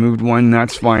 They removed one,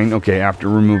 that's fine. Okay, after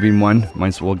removing one, might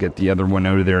as well get the other one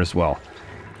out of there as well.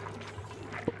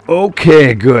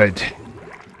 Okay, good.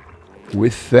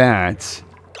 With that,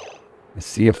 I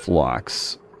see a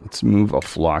phlox. Let's move a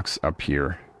phlox up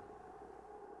here.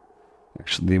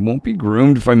 Actually, they won't be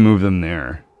groomed if I move them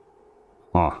there.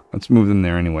 Let's move them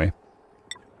there anyway.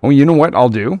 Oh, you know what I'll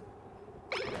do?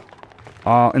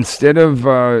 Instead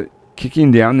of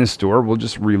kicking down this door, we'll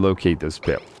just relocate this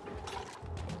pip.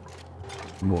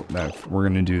 Well, if we're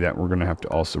going to do that, we're going to have to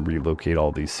also relocate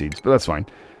all these seeds, but that's fine.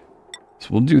 So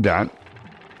we'll do that.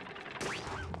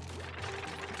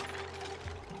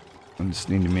 I just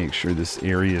need to make sure this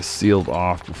area is sealed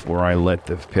off before I let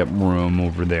the pip roam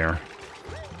over there.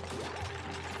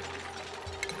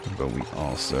 But we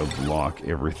also block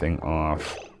everything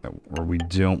off where we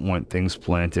don't want things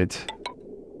planted.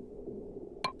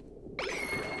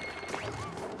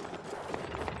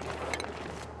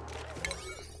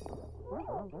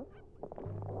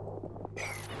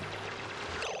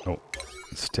 Oh,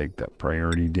 let's take that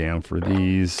priority down for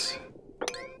these.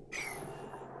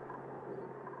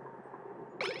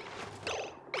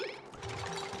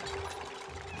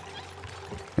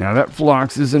 Now that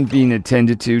phlox isn't being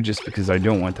attended to just because I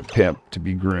don't want the pip to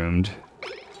be groomed.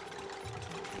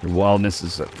 Their wildness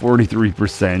is at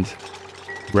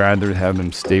 43%. Rather have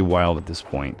them stay wild at this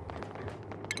point.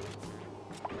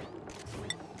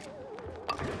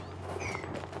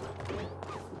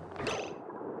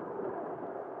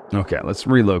 Okay, let's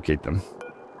relocate them.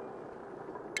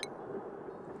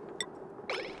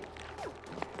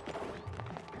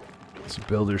 This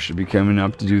builder should be coming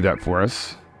up to do that for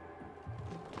us.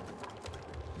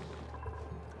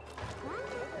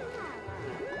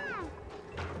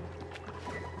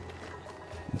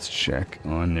 Let's check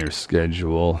on their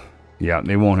schedule. Yeah,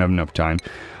 they won't have enough time.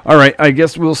 All right, I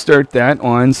guess we'll start that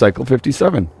on cycle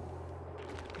 57.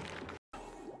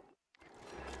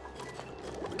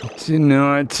 Do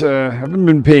not, haven't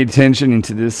been paying attention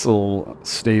into this little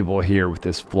stable here with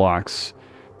this phlox.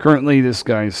 Currently, this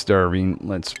guy's starving.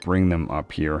 Let's bring them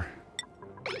up here.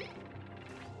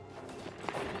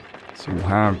 So we'll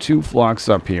have 2 phlox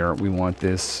up here. We want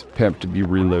this pip to be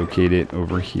relocated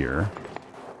over here.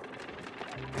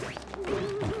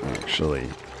 Actually,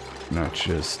 not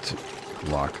just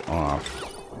block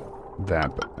off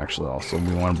that, but actually also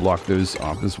we want to block those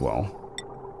off as well.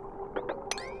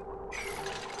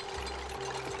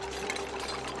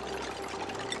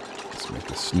 Let's make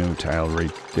a snow tile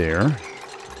right there.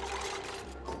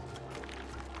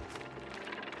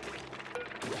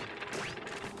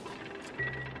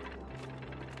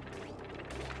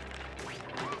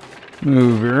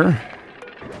 Mover.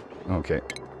 Okay.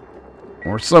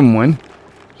 Or someone.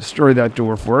 Destroy that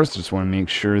door for us. Just want to make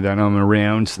sure that I'm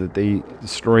around so that they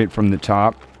destroy it from the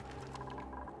top.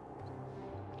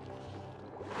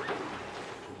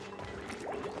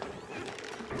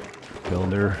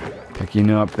 Builder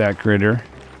picking up that critter.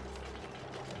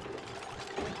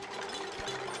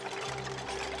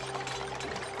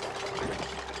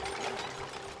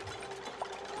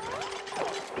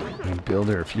 And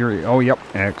Builder Fury. Oh, yep.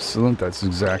 Excellent. That's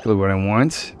exactly what I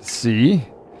want. See?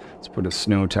 Let's put a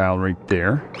snow tile right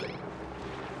there.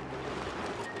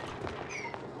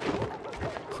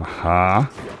 Haha.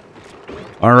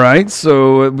 Alright,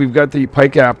 so we've got the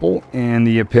pike apple and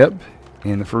the pip.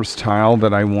 And the first tile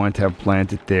that I want to have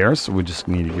planted there. So we just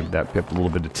need to give that pip a little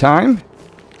bit of time.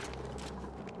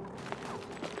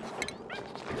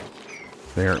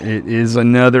 There it is,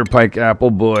 another pike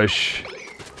apple bush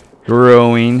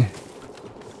growing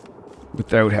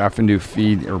without having to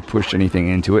feed or push anything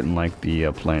into it, and like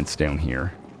the plants down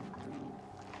here.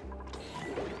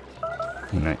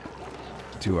 And I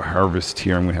do a harvest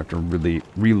here. I'm going to have to really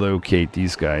relocate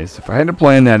these guys. If I had to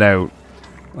plan that out,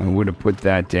 I would have put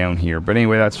that down here. But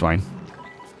anyway, that's fine.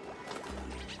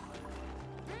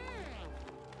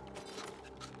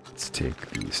 Let's take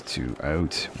these 2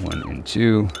 out. 1 and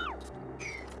 2.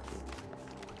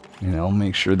 And I'll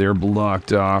make sure they're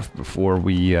blocked off before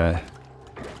we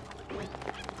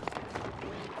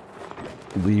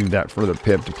leave that for the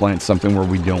pip to plant something where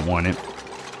we don't want it.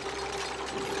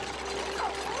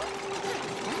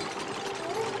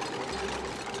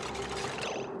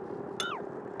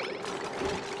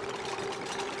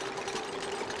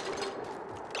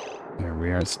 There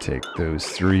we are. Let's take those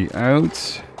 3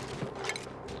 out.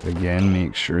 Again,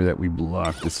 make sure that we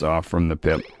block this off from the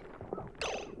pip.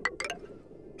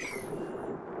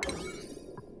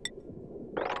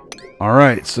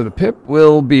 Alright, so the pip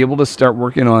will be able to start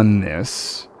working on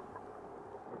this.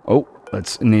 Oh,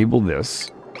 let's enable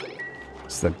this.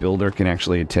 So that builder can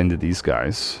actually attend to these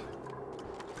guys.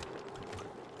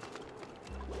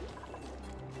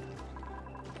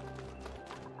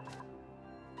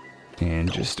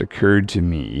 And just occurred to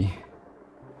me,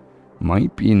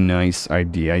 might be a nice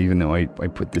idea, even though I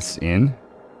put this in.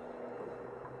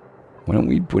 Why don't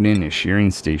we put in a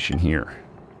shearing station here?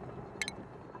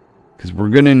 Because we're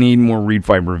going to need more reed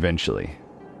fiber eventually.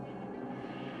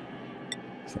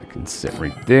 So that can sit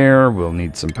right there. We'll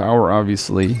need some power,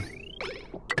 obviously.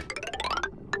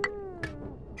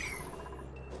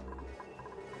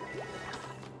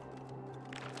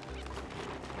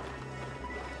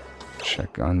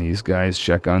 Check on these guys.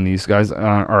 Check on these guys.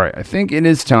 Alright, I think it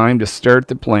is time to start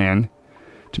the plan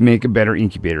to make a better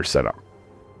incubator setup.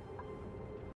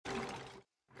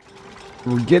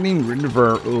 We're getting rid of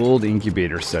our old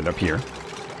incubator setup here.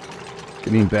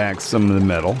 Getting back some of the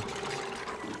metal.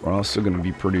 We're also going to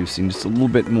be producing just a little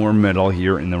bit more metal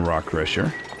here in the rock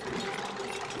crusher.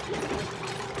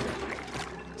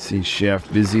 See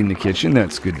Chef busy in the kitchen.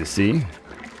 That's good to see.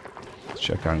 Let's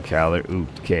check on calories.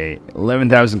 Okay,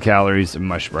 11,000 calories of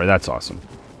mush bar. That's awesome.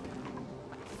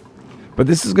 But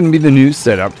this is going to be the new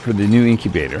setup for the new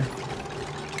incubator.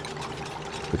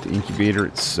 Put the incubator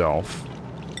itself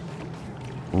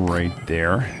right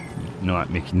there. Not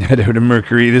making that out of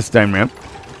mercury this time around.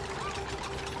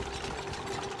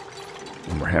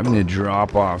 And we're having a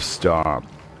drop off stop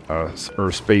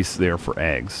or space there for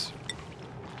eggs.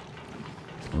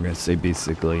 We're going to say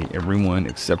basically everyone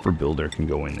except for builder can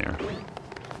go in there.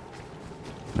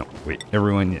 No, wait,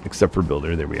 everyone except for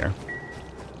builder. There we are.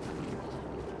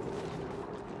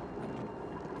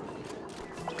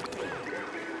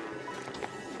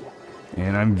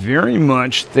 And I'm very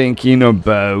much thinking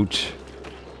about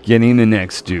getting the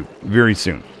next dupe very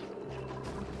soon.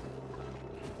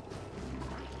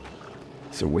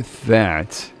 So with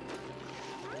that,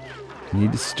 I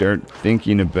need to start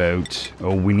thinking about...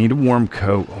 Oh, we need a warm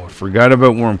coat. Oh, I forgot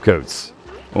about warm coats.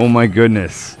 Oh my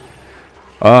goodness.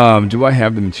 Do I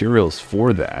have the materials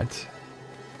for that?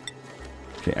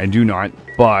 Okay, I do not,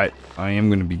 but I am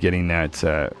going to be getting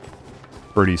that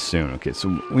pretty soon. Okay,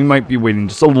 so we might be waiting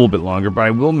just a little bit longer, but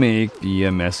I will make the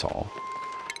mess hall.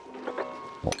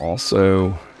 We'll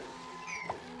also...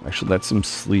 Actually, that's some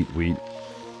sleet wheat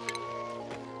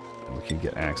we can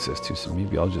get access to, so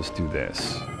maybe I'll just do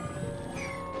this.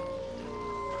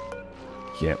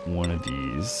 Get one of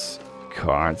these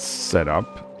cots set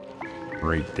up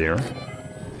right there.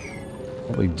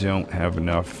 Probably don't have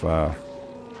enough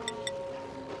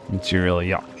material.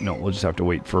 Yeah, no, we'll just have to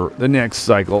wait for the next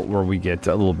cycle where we get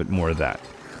a little bit more of that.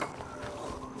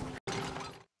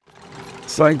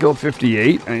 Cycle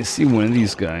 58. I see one of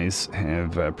these guys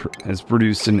has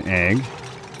produced an egg.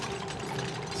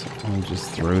 So I'll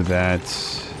just throw that.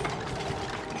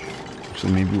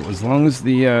 Actually, maybe as long as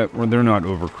they're not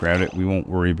overcrowded, we won't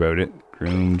worry about it.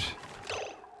 Groomed.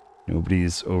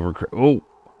 Nobody's overcrowded. Oh,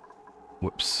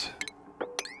 whoops.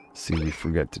 See, we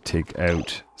forgot to take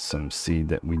out some seed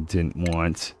that we didn't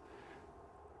want.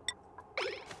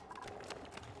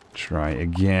 Try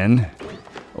again.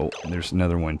 Oh, there's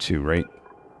another one too, right?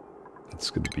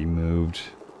 It's going to be moved.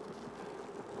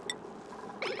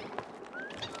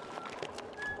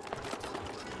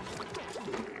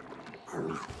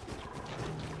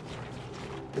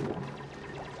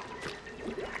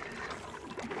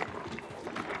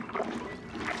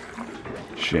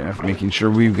 Chef making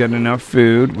sure we've got enough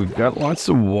food. We've got lots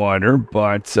of water,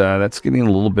 but that's getting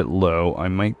a little bit low. I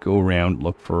might go around,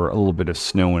 look for a little bit of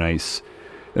snow and ice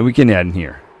that we can add in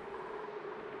here.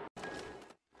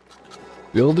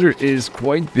 Builder is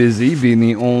quite busy, being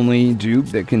the only dupe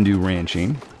that can do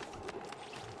ranching.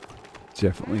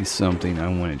 Definitely something I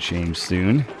want to change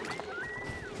soon.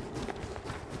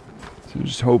 So I'm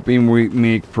just hoping we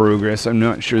make progress. I'm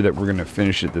not sure that we're going to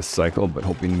finish it this cycle, but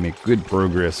hoping to make good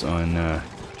progress on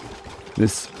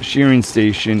this shearing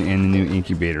station and the new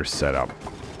incubator setup.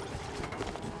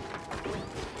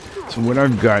 So what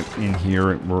I've got in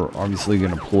here, we're obviously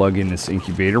going to plug in this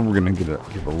incubator. We're going to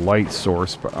give a light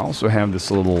source, but I also have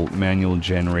this little manual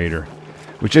generator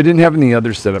which I didn't have in the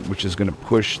other setup, which is going to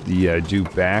push the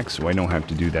dupe back, so I don't have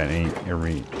to do that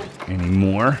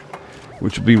anymore,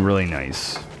 which will be really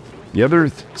nice. The other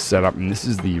setup, and this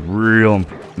is the real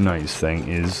nice thing,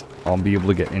 is I'll be able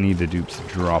to get any of the dupes to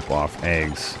drop off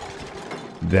eggs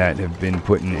that have been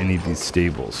put in any of these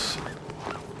stables.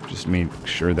 Just make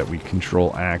sure that we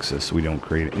control access so we don't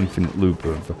create an infinite loop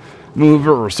of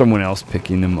mover or someone else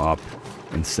picking them up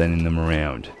and sending them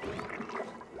around.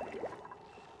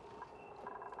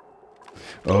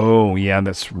 Oh, yeah,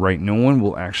 that's right. No one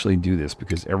will actually do this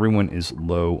because everyone is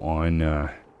low on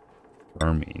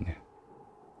farming.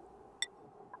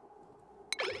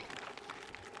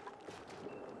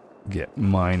 Get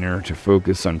Miner to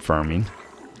focus on farming.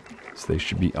 So they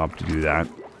should be up to do that.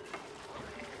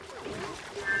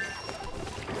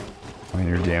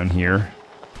 Miner down here.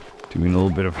 Doing a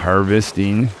little bit of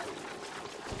harvesting.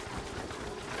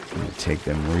 I'm going to take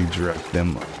them, redirect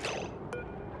them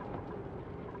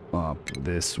up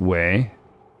this way.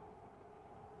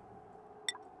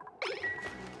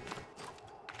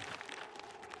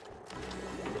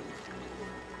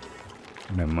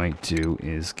 What I might do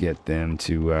is get them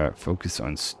to focus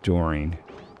on storing.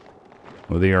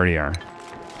 Well, they already are.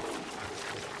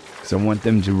 Because I want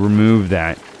them to remove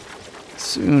that as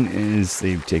soon as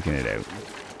they've taken it out.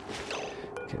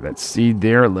 Okay, that seed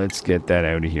there, let's get that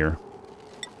out of here.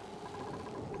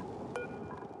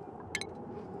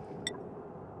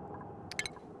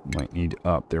 Might need to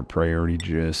up their priority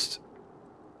just...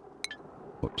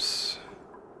 Whoops.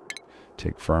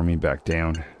 Take farming back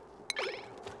down.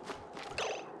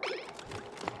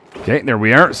 Okay, there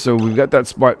we are. So we've got that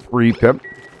spot free, Pip.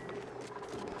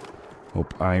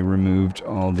 Hope I removed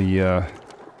all the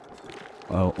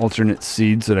alternate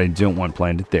seeds that I don't want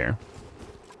planted there.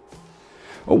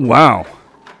 Oh, wow.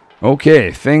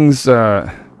 Okay, things...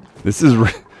 this is...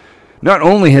 Not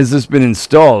only has this been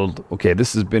installed... Okay,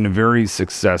 this has been a very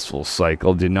successful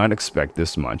cycle. Did not expect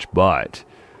this much, but...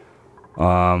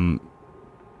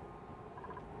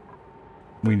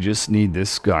 we just need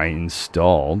this guy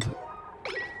installed.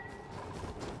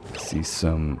 See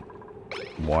some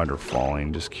water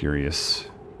falling, just curious.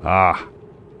 Ah.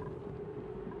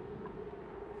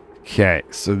 Okay,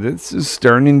 so this is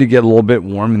starting to get a little bit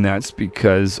warm, and that's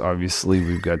because obviously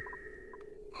we've got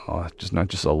just not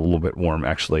just a little bit warm,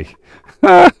 actually.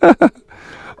 Yeah,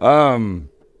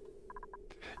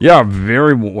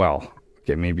 very well.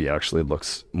 Okay, maybe it actually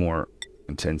looks more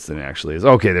intense than it actually is.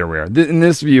 Okay, there we are. In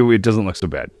this view, it doesn't look so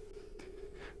bad.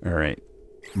 All right,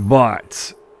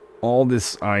 but all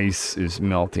this ice is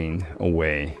melting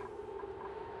away.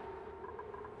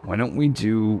 Why don't we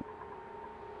do...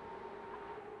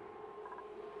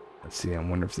 Let's see, I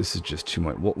wonder if this is just too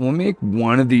much. We'll make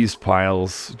one of these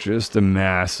piles just a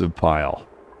massive pile.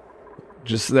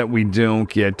 Just so that we don't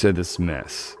get to this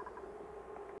mess.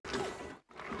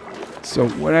 So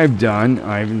what I've done,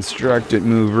 I've instructed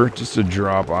Mover just to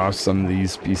drop off some of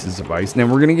these pieces of ice. Now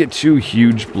we're going to get two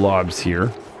huge blobs here,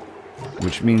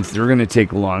 which means they're going to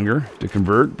take longer to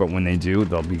convert, but when they do,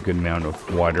 there'll be a good amount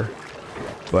of water.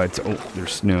 But, oh,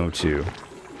 there's snow too.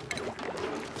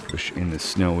 Push in the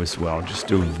snow as well, just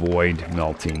to avoid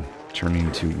melting,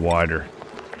 turning to water.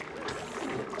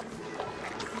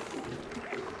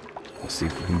 We'll see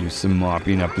if we can do some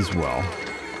mopping up as well.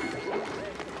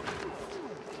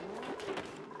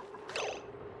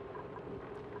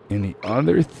 And the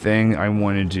other thing I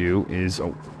want to do is...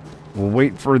 we'll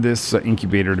wait for this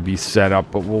incubator to be set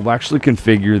up, but we'll actually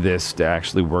configure this to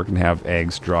actually work and have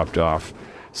eggs dropped off,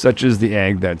 such as the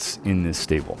egg that's in this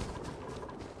stable.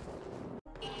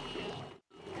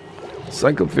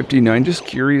 Cycle 59, just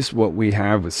curious what we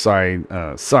have with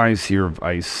size here of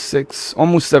ice. 6,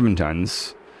 almost 7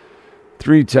 tons.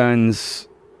 3 tons,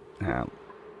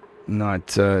 not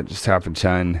just half a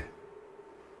ton.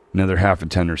 Another half a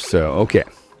ton or so. Okay,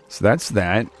 so that's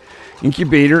that.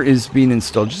 Incubator is being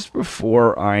installed. Just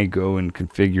before I go and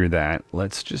configure that,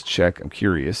 let's just check. I'm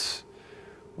curious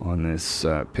on this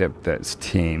pip that's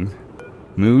tame.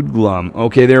 Mood glum.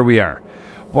 Okay, there we are.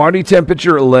 Body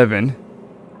temperature 11.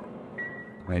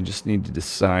 I just need to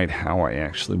decide how I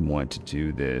actually want to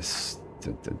do this.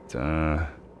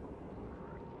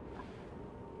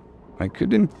 I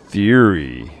could, in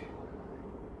theory,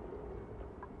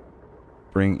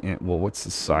 bring in... Well, what's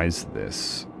the size of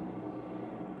this?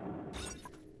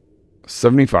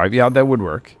 75. Yeah, that would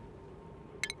work.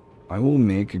 I will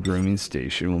make a grooming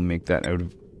station. We'll make that out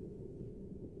of...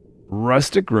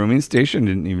 Rustic grooming station?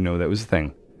 Didn't even know that was a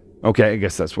thing. Okay, I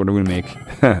guess that's what I'm going to make.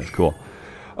 Cool.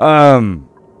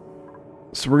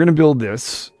 So we're going to build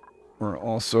this.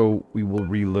 We will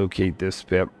relocate this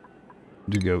pip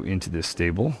to go into this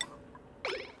stable.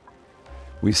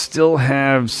 We still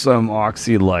have some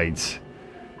oxylight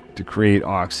to create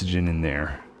oxygen in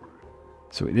there.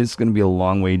 So it is going to be a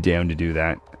long way down to do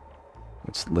that.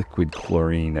 It's liquid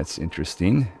chlorine. That's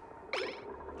interesting.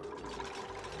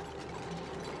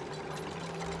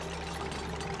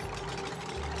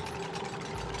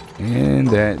 And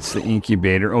that's the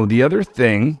incubator. Oh, the other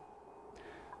thing,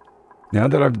 now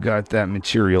that I've got that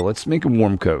material, let's make a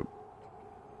warm coat.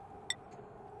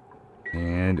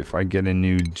 And if I get a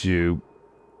new dupe,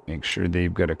 make sure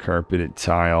they've got a carpeted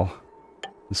tile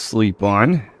to sleep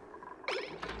on.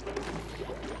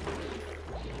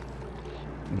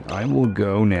 And I will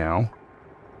go now,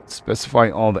 specify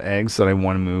all the eggs that I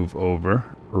want to move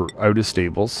over, or out of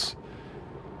stables.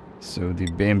 So the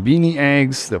Bambini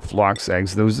eggs, the Phlox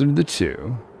eggs, those are the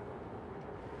two.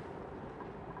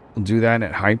 We'll do that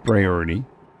at high priority.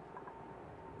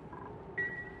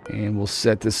 And we'll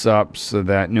set this up so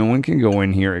that no one can go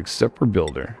in here except for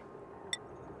Builder.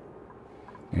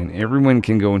 And everyone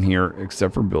can go in here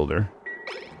except for Builder.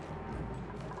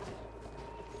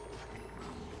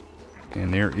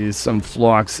 And there is some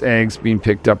Phlox eggs being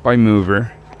picked up by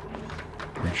Mover.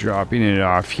 We're dropping it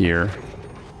off here.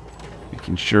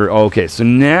 Making sure... Okay, so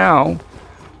now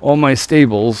all my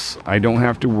stables, I don't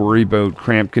have to worry about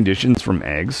cramped conditions from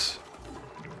eggs.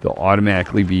 They'll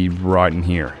automatically be brought in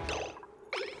here.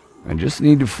 I just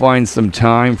need to find some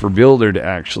time for Builder to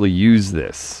actually use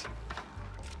this.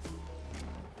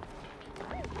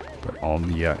 But all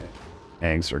the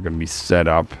eggs are going to be set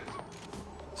up.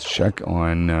 Let's check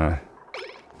on... it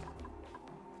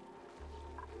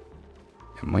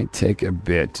might take a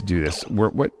bit to do this.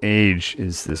 What age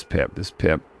is this pip? This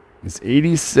pip is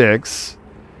 86,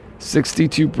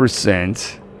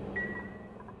 62%.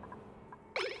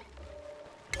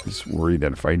 Just worried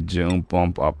that if I don't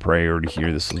bump up priority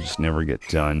here, this will just never get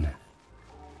done.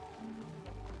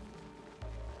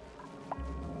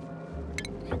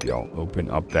 Maybe I'll open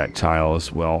up that tile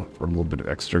as well for a little bit of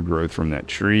extra growth from that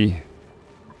tree.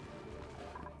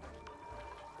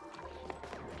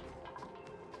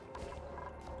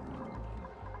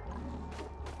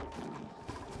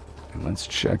 And let's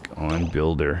check on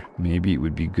Builder. Maybe it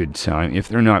would be good time if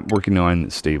they're not working on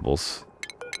the stables.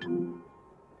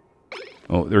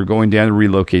 Oh, they're going down to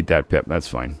relocate that pip. That's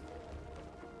fine.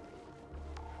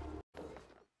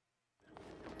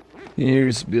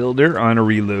 Here's Builder on a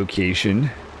relocation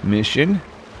mission.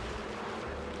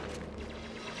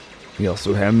 We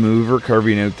also have Mover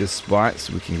carving out this spot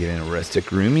so we can get in a rustic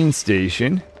grooming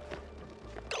station.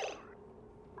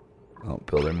 Oh,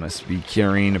 Builder must be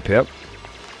carrying a pip.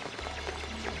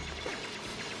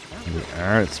 Here we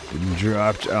are. It's been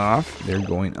dropped off. They're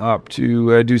going up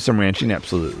to do some ranching,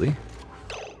 absolutely.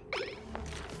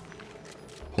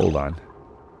 Hold on.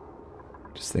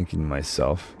 Just thinking to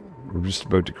myself, we're just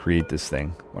about to create this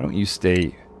thing. Why don't you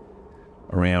stay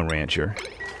around, Rancher?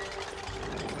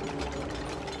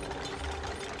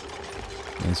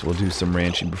 Might as well do some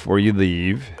ranching before you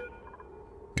leave.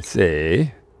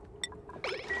 Say,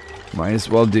 might as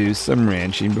well do some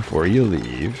ranching before you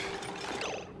leave.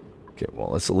 Okay,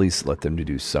 well, let's at least let them to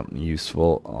do something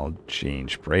useful. I'll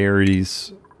change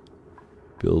priorities.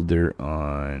 Builder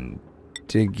on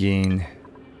digging.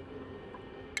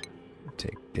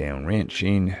 Take down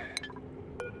ranching.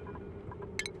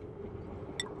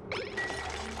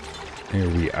 There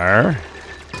we are.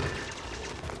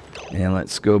 And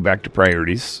let's go back to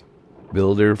priorities.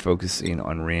 Builder focusing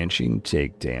on ranching.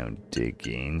 Take down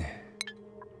digging.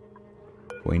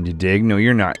 Going to dig? No,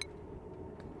 you're not.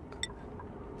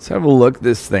 Let's have a look at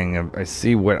this thing. I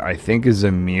see what I think is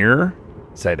a mirror.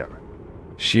 Side up.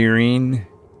 Shearing.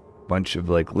 Bunch of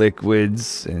like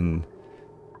liquids and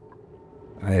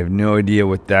I have no idea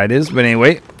what that is, but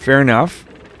anyway, fair enough.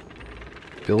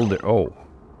 Builder. Oh.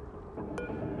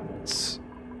 Let's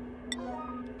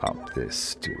up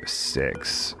this to a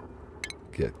 6.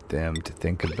 Get them to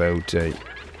think about...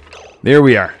 there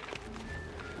we are.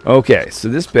 Okay, so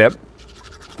this pip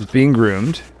is being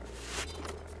groomed.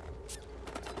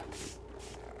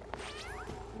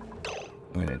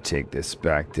 I'm going to take this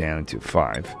back down to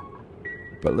 5.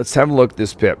 But let's have a look at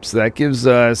this pip. So that gives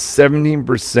us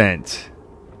 17%.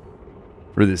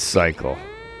 For this cycle.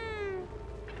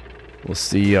 We'll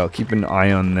see. I'll keep an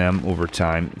eye on them over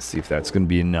time and see if that's going to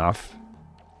be enough.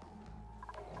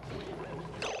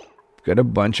 Got a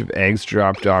bunch of eggs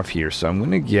dropped off here, so I'm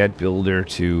going to get Builder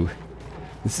to...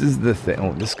 This is the thing.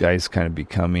 Oh, this guy's kind of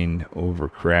becoming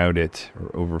overcrowded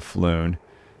or overflown.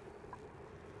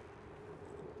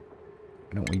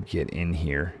 Why don't we get in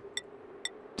here?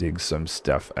 Dig some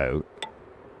stuff out.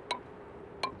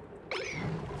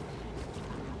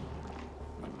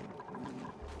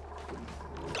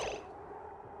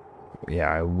 Yeah,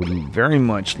 I would very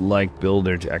much like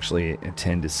Builder to actually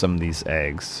attend to some of these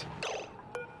eggs.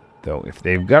 Though, if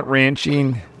they've got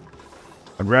ranching,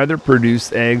 I'd rather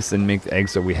produce eggs than make the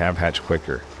eggs that we have hatch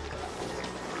quicker.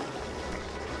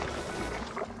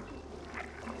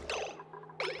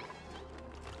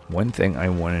 One thing I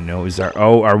want to know is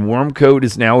our warm coat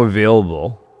is now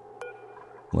available.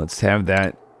 Let's have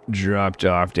that dropped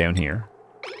off down here.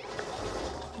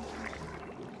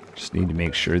 Just need to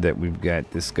make sure that we've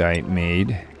got this guy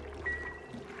made,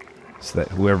 so that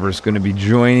whoever's going to be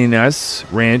joining us,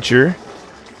 Rancher,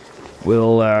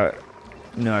 will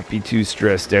not be too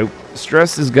stressed out.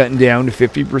 Stress has gotten down to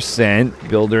 50%.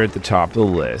 Builder at the top of the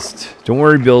list. Don't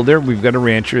worry, Builder. We've got a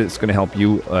Rancher that's going to help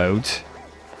you out.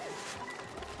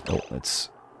 Oh, let's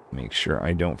make sure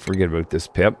I don't forget about this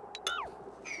pip.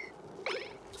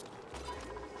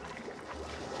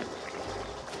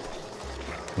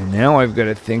 And now I've got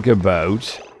to think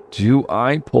about, do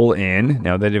I pull in,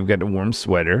 now that I've got a warm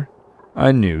sweater,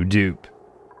 a new dupe?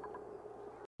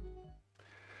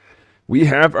 We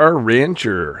have our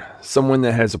Rancher, someone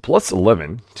that has a plus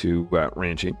 11 to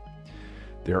ranching.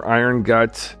 Their iron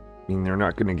gut, I mean, they're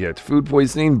not going to get food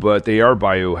poisoning, but they are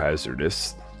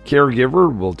biohazardous.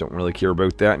 Caregiver, well, don't really care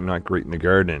about that, not great in the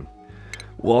garden.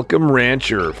 Welcome,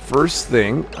 Rancher. First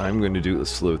thing I'm going to do is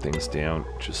slow things down.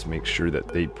 Just make sure that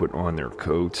they put on their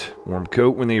coat, warm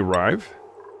coat when they arrive.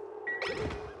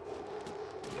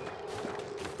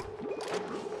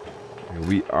 Here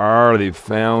we are. They've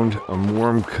found a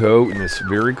warm coat in this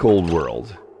very cold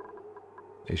world.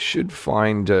 They should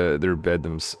find their bed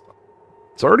themselves.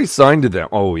 It's already signed to them.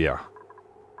 Oh, yeah.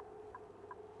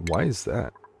 Why is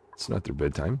that? It's not their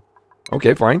bedtime.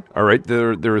 Okay, fine. All right,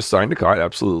 they're assigned a cot.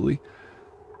 Absolutely.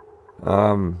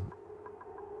 I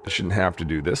shouldn't have to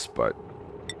do this, but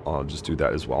I'll just do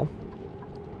that as well.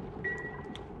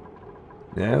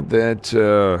 Now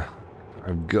that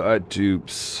I've got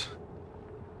dupes,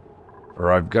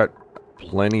 or I've got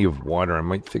plenty of water, I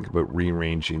might think about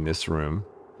rearranging this room.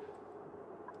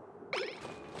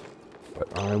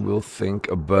 But I will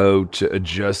think about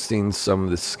adjusting some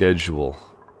of the schedule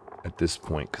at this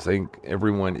point, because I think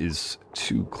everyone is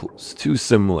too close, too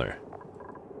similar.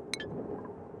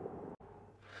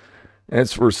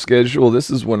 As for schedule, this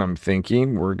is what I'm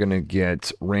thinking. We're going to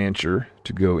get Rancher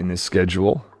to go in this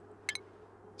schedule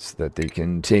so that they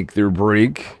can take their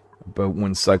break about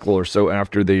 1 cycle or so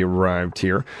after they arrived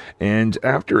here. And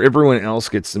after everyone else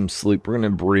gets some sleep, we're going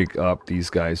to break up these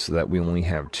guys so that we only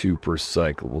have 2 per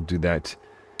cycle. We'll do that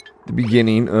at the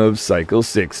beginning of cycle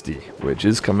 60, which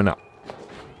is coming up.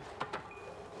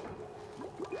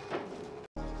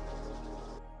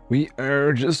 We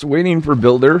are just waiting for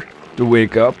Builder to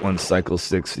wake up on cycle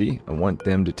 60. I want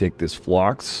them to take this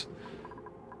flocks.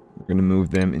 We're going to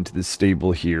move them into the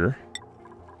stable here.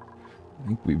 I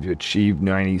think we've achieved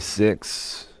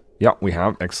 96. Yeah, we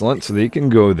have. Excellent. So they can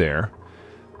go there.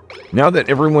 Now that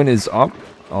everyone is up,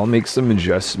 I'll make some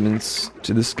adjustments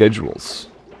to the schedules.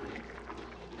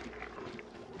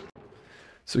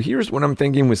 So here's what I'm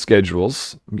thinking with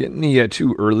schedules. I'm getting the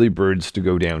 2 early birds to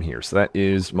go down here. So that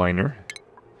is Miner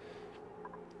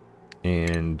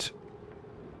and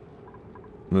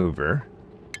Mover.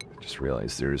 Just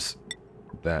realized there's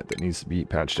that needs to be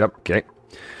patched up. Okay.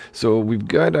 So we've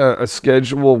got a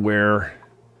schedule where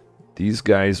these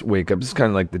guys wake up. This is kind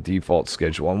of like the default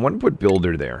schedule. I want to put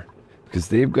Builder there because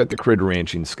they've got the critter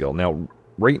ranching skill. Now,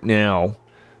 right now,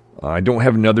 I don't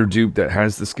have another dupe that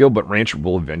has the skill, but Rancher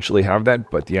will eventually have that.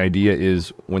 But the idea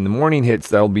is when the morning hits,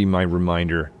 that'll be my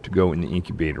reminder to go in the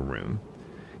incubator room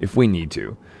if we need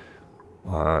to.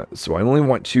 So I only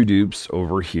want 2 dupes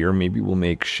over here. Maybe we'll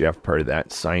make Chef part of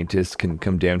that. Scientists can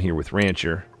come down here with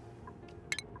Rancher.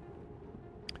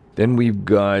 Then we've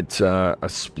got a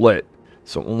split.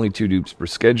 So only 2 dupes per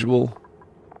schedule.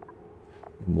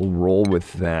 We'll roll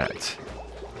with that.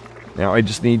 Now I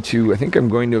just need to, I think I'm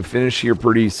going to finish here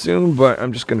pretty soon, but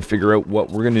I'm just going to figure out what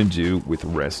we're going to do with the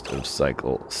rest of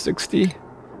cycle 60.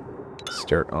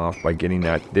 Start off by getting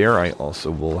that there. I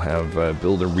also will have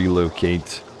Builder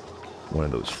relocate one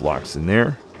of those flocks in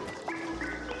there.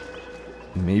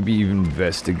 Maybe even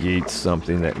investigate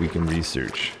something that we can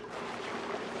research.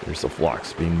 There's the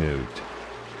flocks being moved.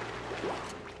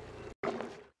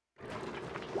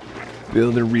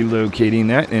 Builder relocating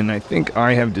that, and I think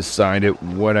I have decided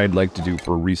what I'd like to do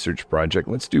for a research project.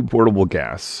 Let's do portable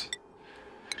gas.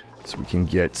 So we can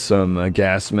get some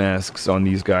gas masks on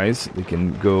these guys. They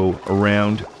can go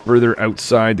around further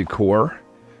outside the core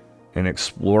and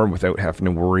explore without having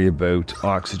to worry about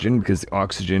oxygen, because the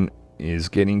oxygen is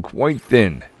getting quite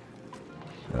thin.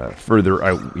 Further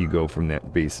out you go from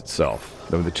that base itself.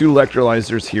 Though the 2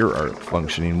 electrolyzers here are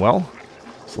functioning well,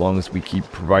 As long as we keep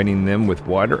providing them with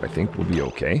water, I think we'll be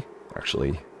okay.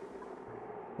 Actually,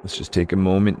 let's just take a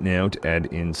moment now to add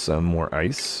in some more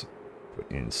ice.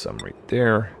 Put in some right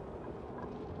there.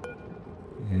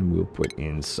 And we'll put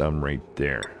in some right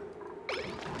there.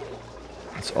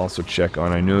 Let's also check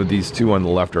on, I know these two on the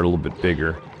left are a little bit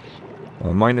bigger.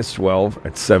 Minus 12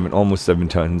 at 7, almost 7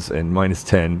 tons, and minus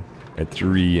 10 at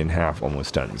 3.5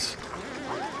 almost tons.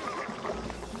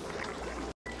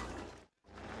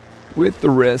 With the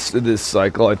rest of this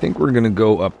cycle, I think we're going to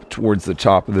go up towards the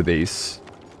top of the base.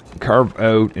 Carve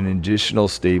out an additional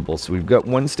stable. So we've got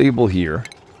one stable here.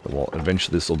 Well,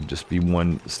 eventually this will just be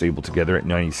one stable together at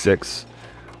 96.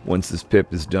 Once this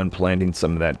pip is done planting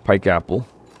some of that pike apple.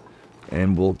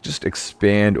 And we'll just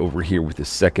expand over here with the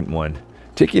second one.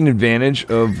 Taking advantage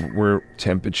of where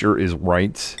temperature is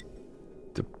right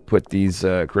to put these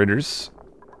critters.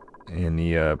 And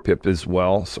the pip as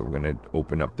well. So we're going to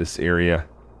open up this area.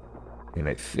 And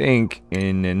I think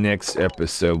in the next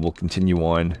episode, we'll continue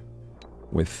on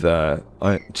with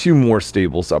 2 more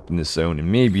stables up in this zone,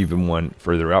 and maybe even one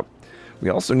further up. We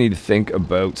also need to think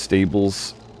about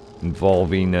stables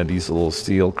involving these little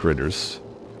steel critters.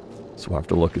 So we'll have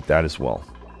to look at that as well.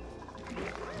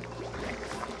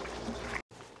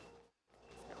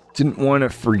 Didn't want to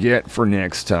forget for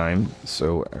next time.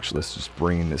 So actually, let's just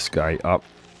bring this guy up.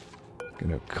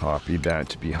 Gonna copy that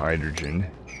to be hydrogen.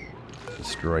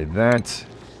 Destroy that.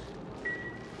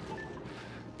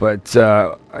 But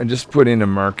I just put in a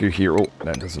marker here. Oh,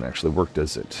 that doesn't actually work,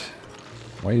 does it?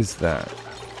 Why is that?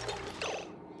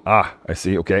 Ah, I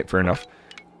see. Okay, fair enough.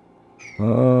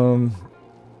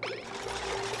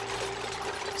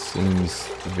 Seems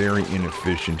very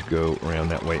inefficient to go around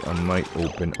that way. I might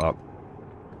open up.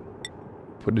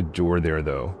 Put a door there,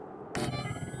 though.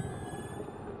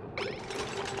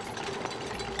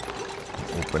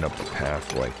 Open up a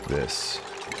path like this.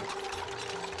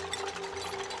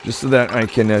 Just so that I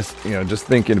can, you know, just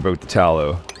thinking about the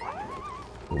tallow.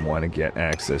 We want to get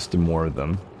access to more of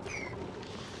them.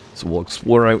 So we'll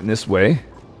explore out in this way.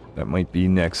 That might be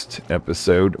next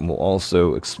episode. And we'll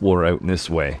also explore out in this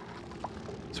way.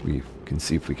 So we can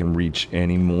see if we can reach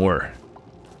any more.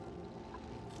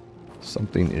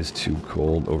 Something is too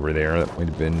cold over there. That might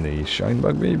have been the shine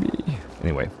bug, maybe?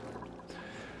 Anyway.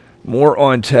 More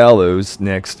on tallows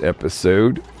next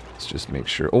episode. Let's just make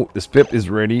sure. Oh, this pip is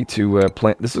ready to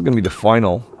plant. This is going to be the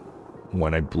final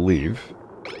one, I believe.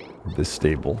 This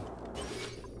stable.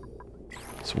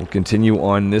 So we'll continue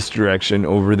on this direction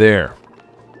over there.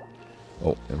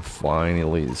 Oh, and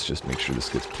finally, let's just make sure this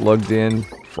gets plugged in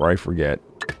before I forget.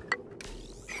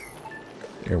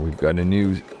 There, we've got a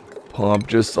new pump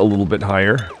just a little bit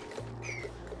higher.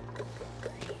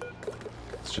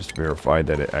 Just verify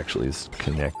that it actually is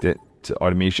connected to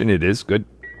automation. It is. Good.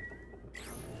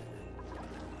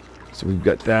 So we've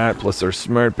got that, plus our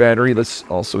smart battery. Let's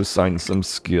also assign some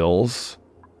skills.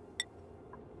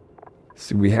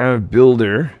 See, we have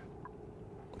builder.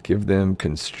 Give them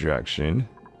construction.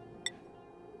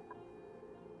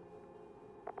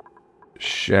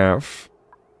 Chef.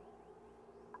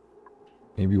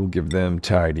 Maybe we'll give them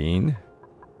tidying.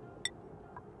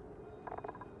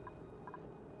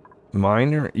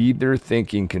 Mine are either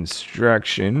thinking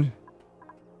construction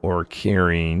or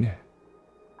carrying.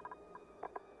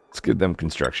 Let's give them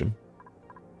construction.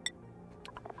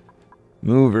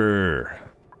 Mover.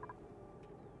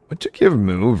 What to give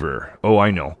mover? Oh,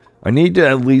 I know. I need to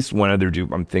at least one other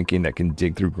dupe I'm thinking that can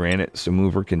dig through granite. So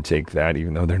mover can take that,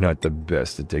 even though they're not the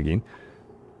best at digging.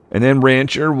 And then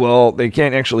rancher, well, they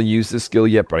can't actually use this skill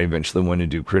yet, but I eventually want to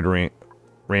do critter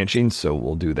ranching, so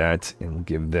we'll do that, and we'll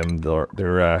give them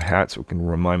their hats so I can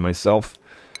remind myself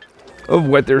of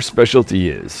what their specialty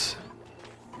is.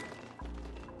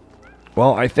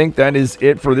 Well, I think that is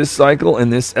it for this cycle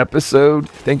and this episode.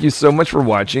 Thank you so much for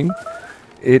watching.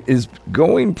 It is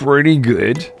going pretty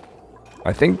good.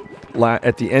 I think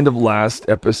at the end of last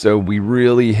episode, we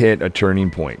really hit a turning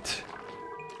point.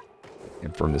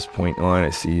 And from this point on, I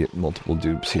see multiple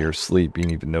dupes here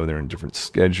sleeping, even though they're in different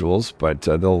schedules, but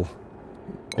they'll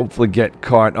hopefully get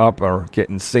caught up or get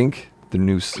in sync with the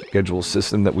new schedule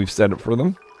system that we've set up for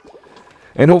them.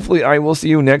 And hopefully I will see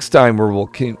you next time, where we'll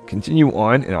continue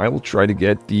on, and I will try to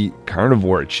get the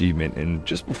carnivore achievement. And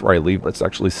just before I leave, let's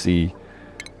actually see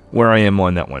where I am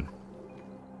on that one.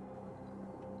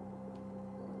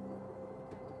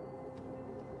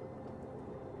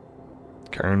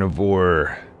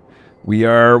 Carnivore. We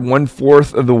are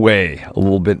 1/4 of the way, a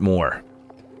little bit more.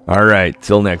 Alright,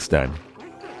 till next time.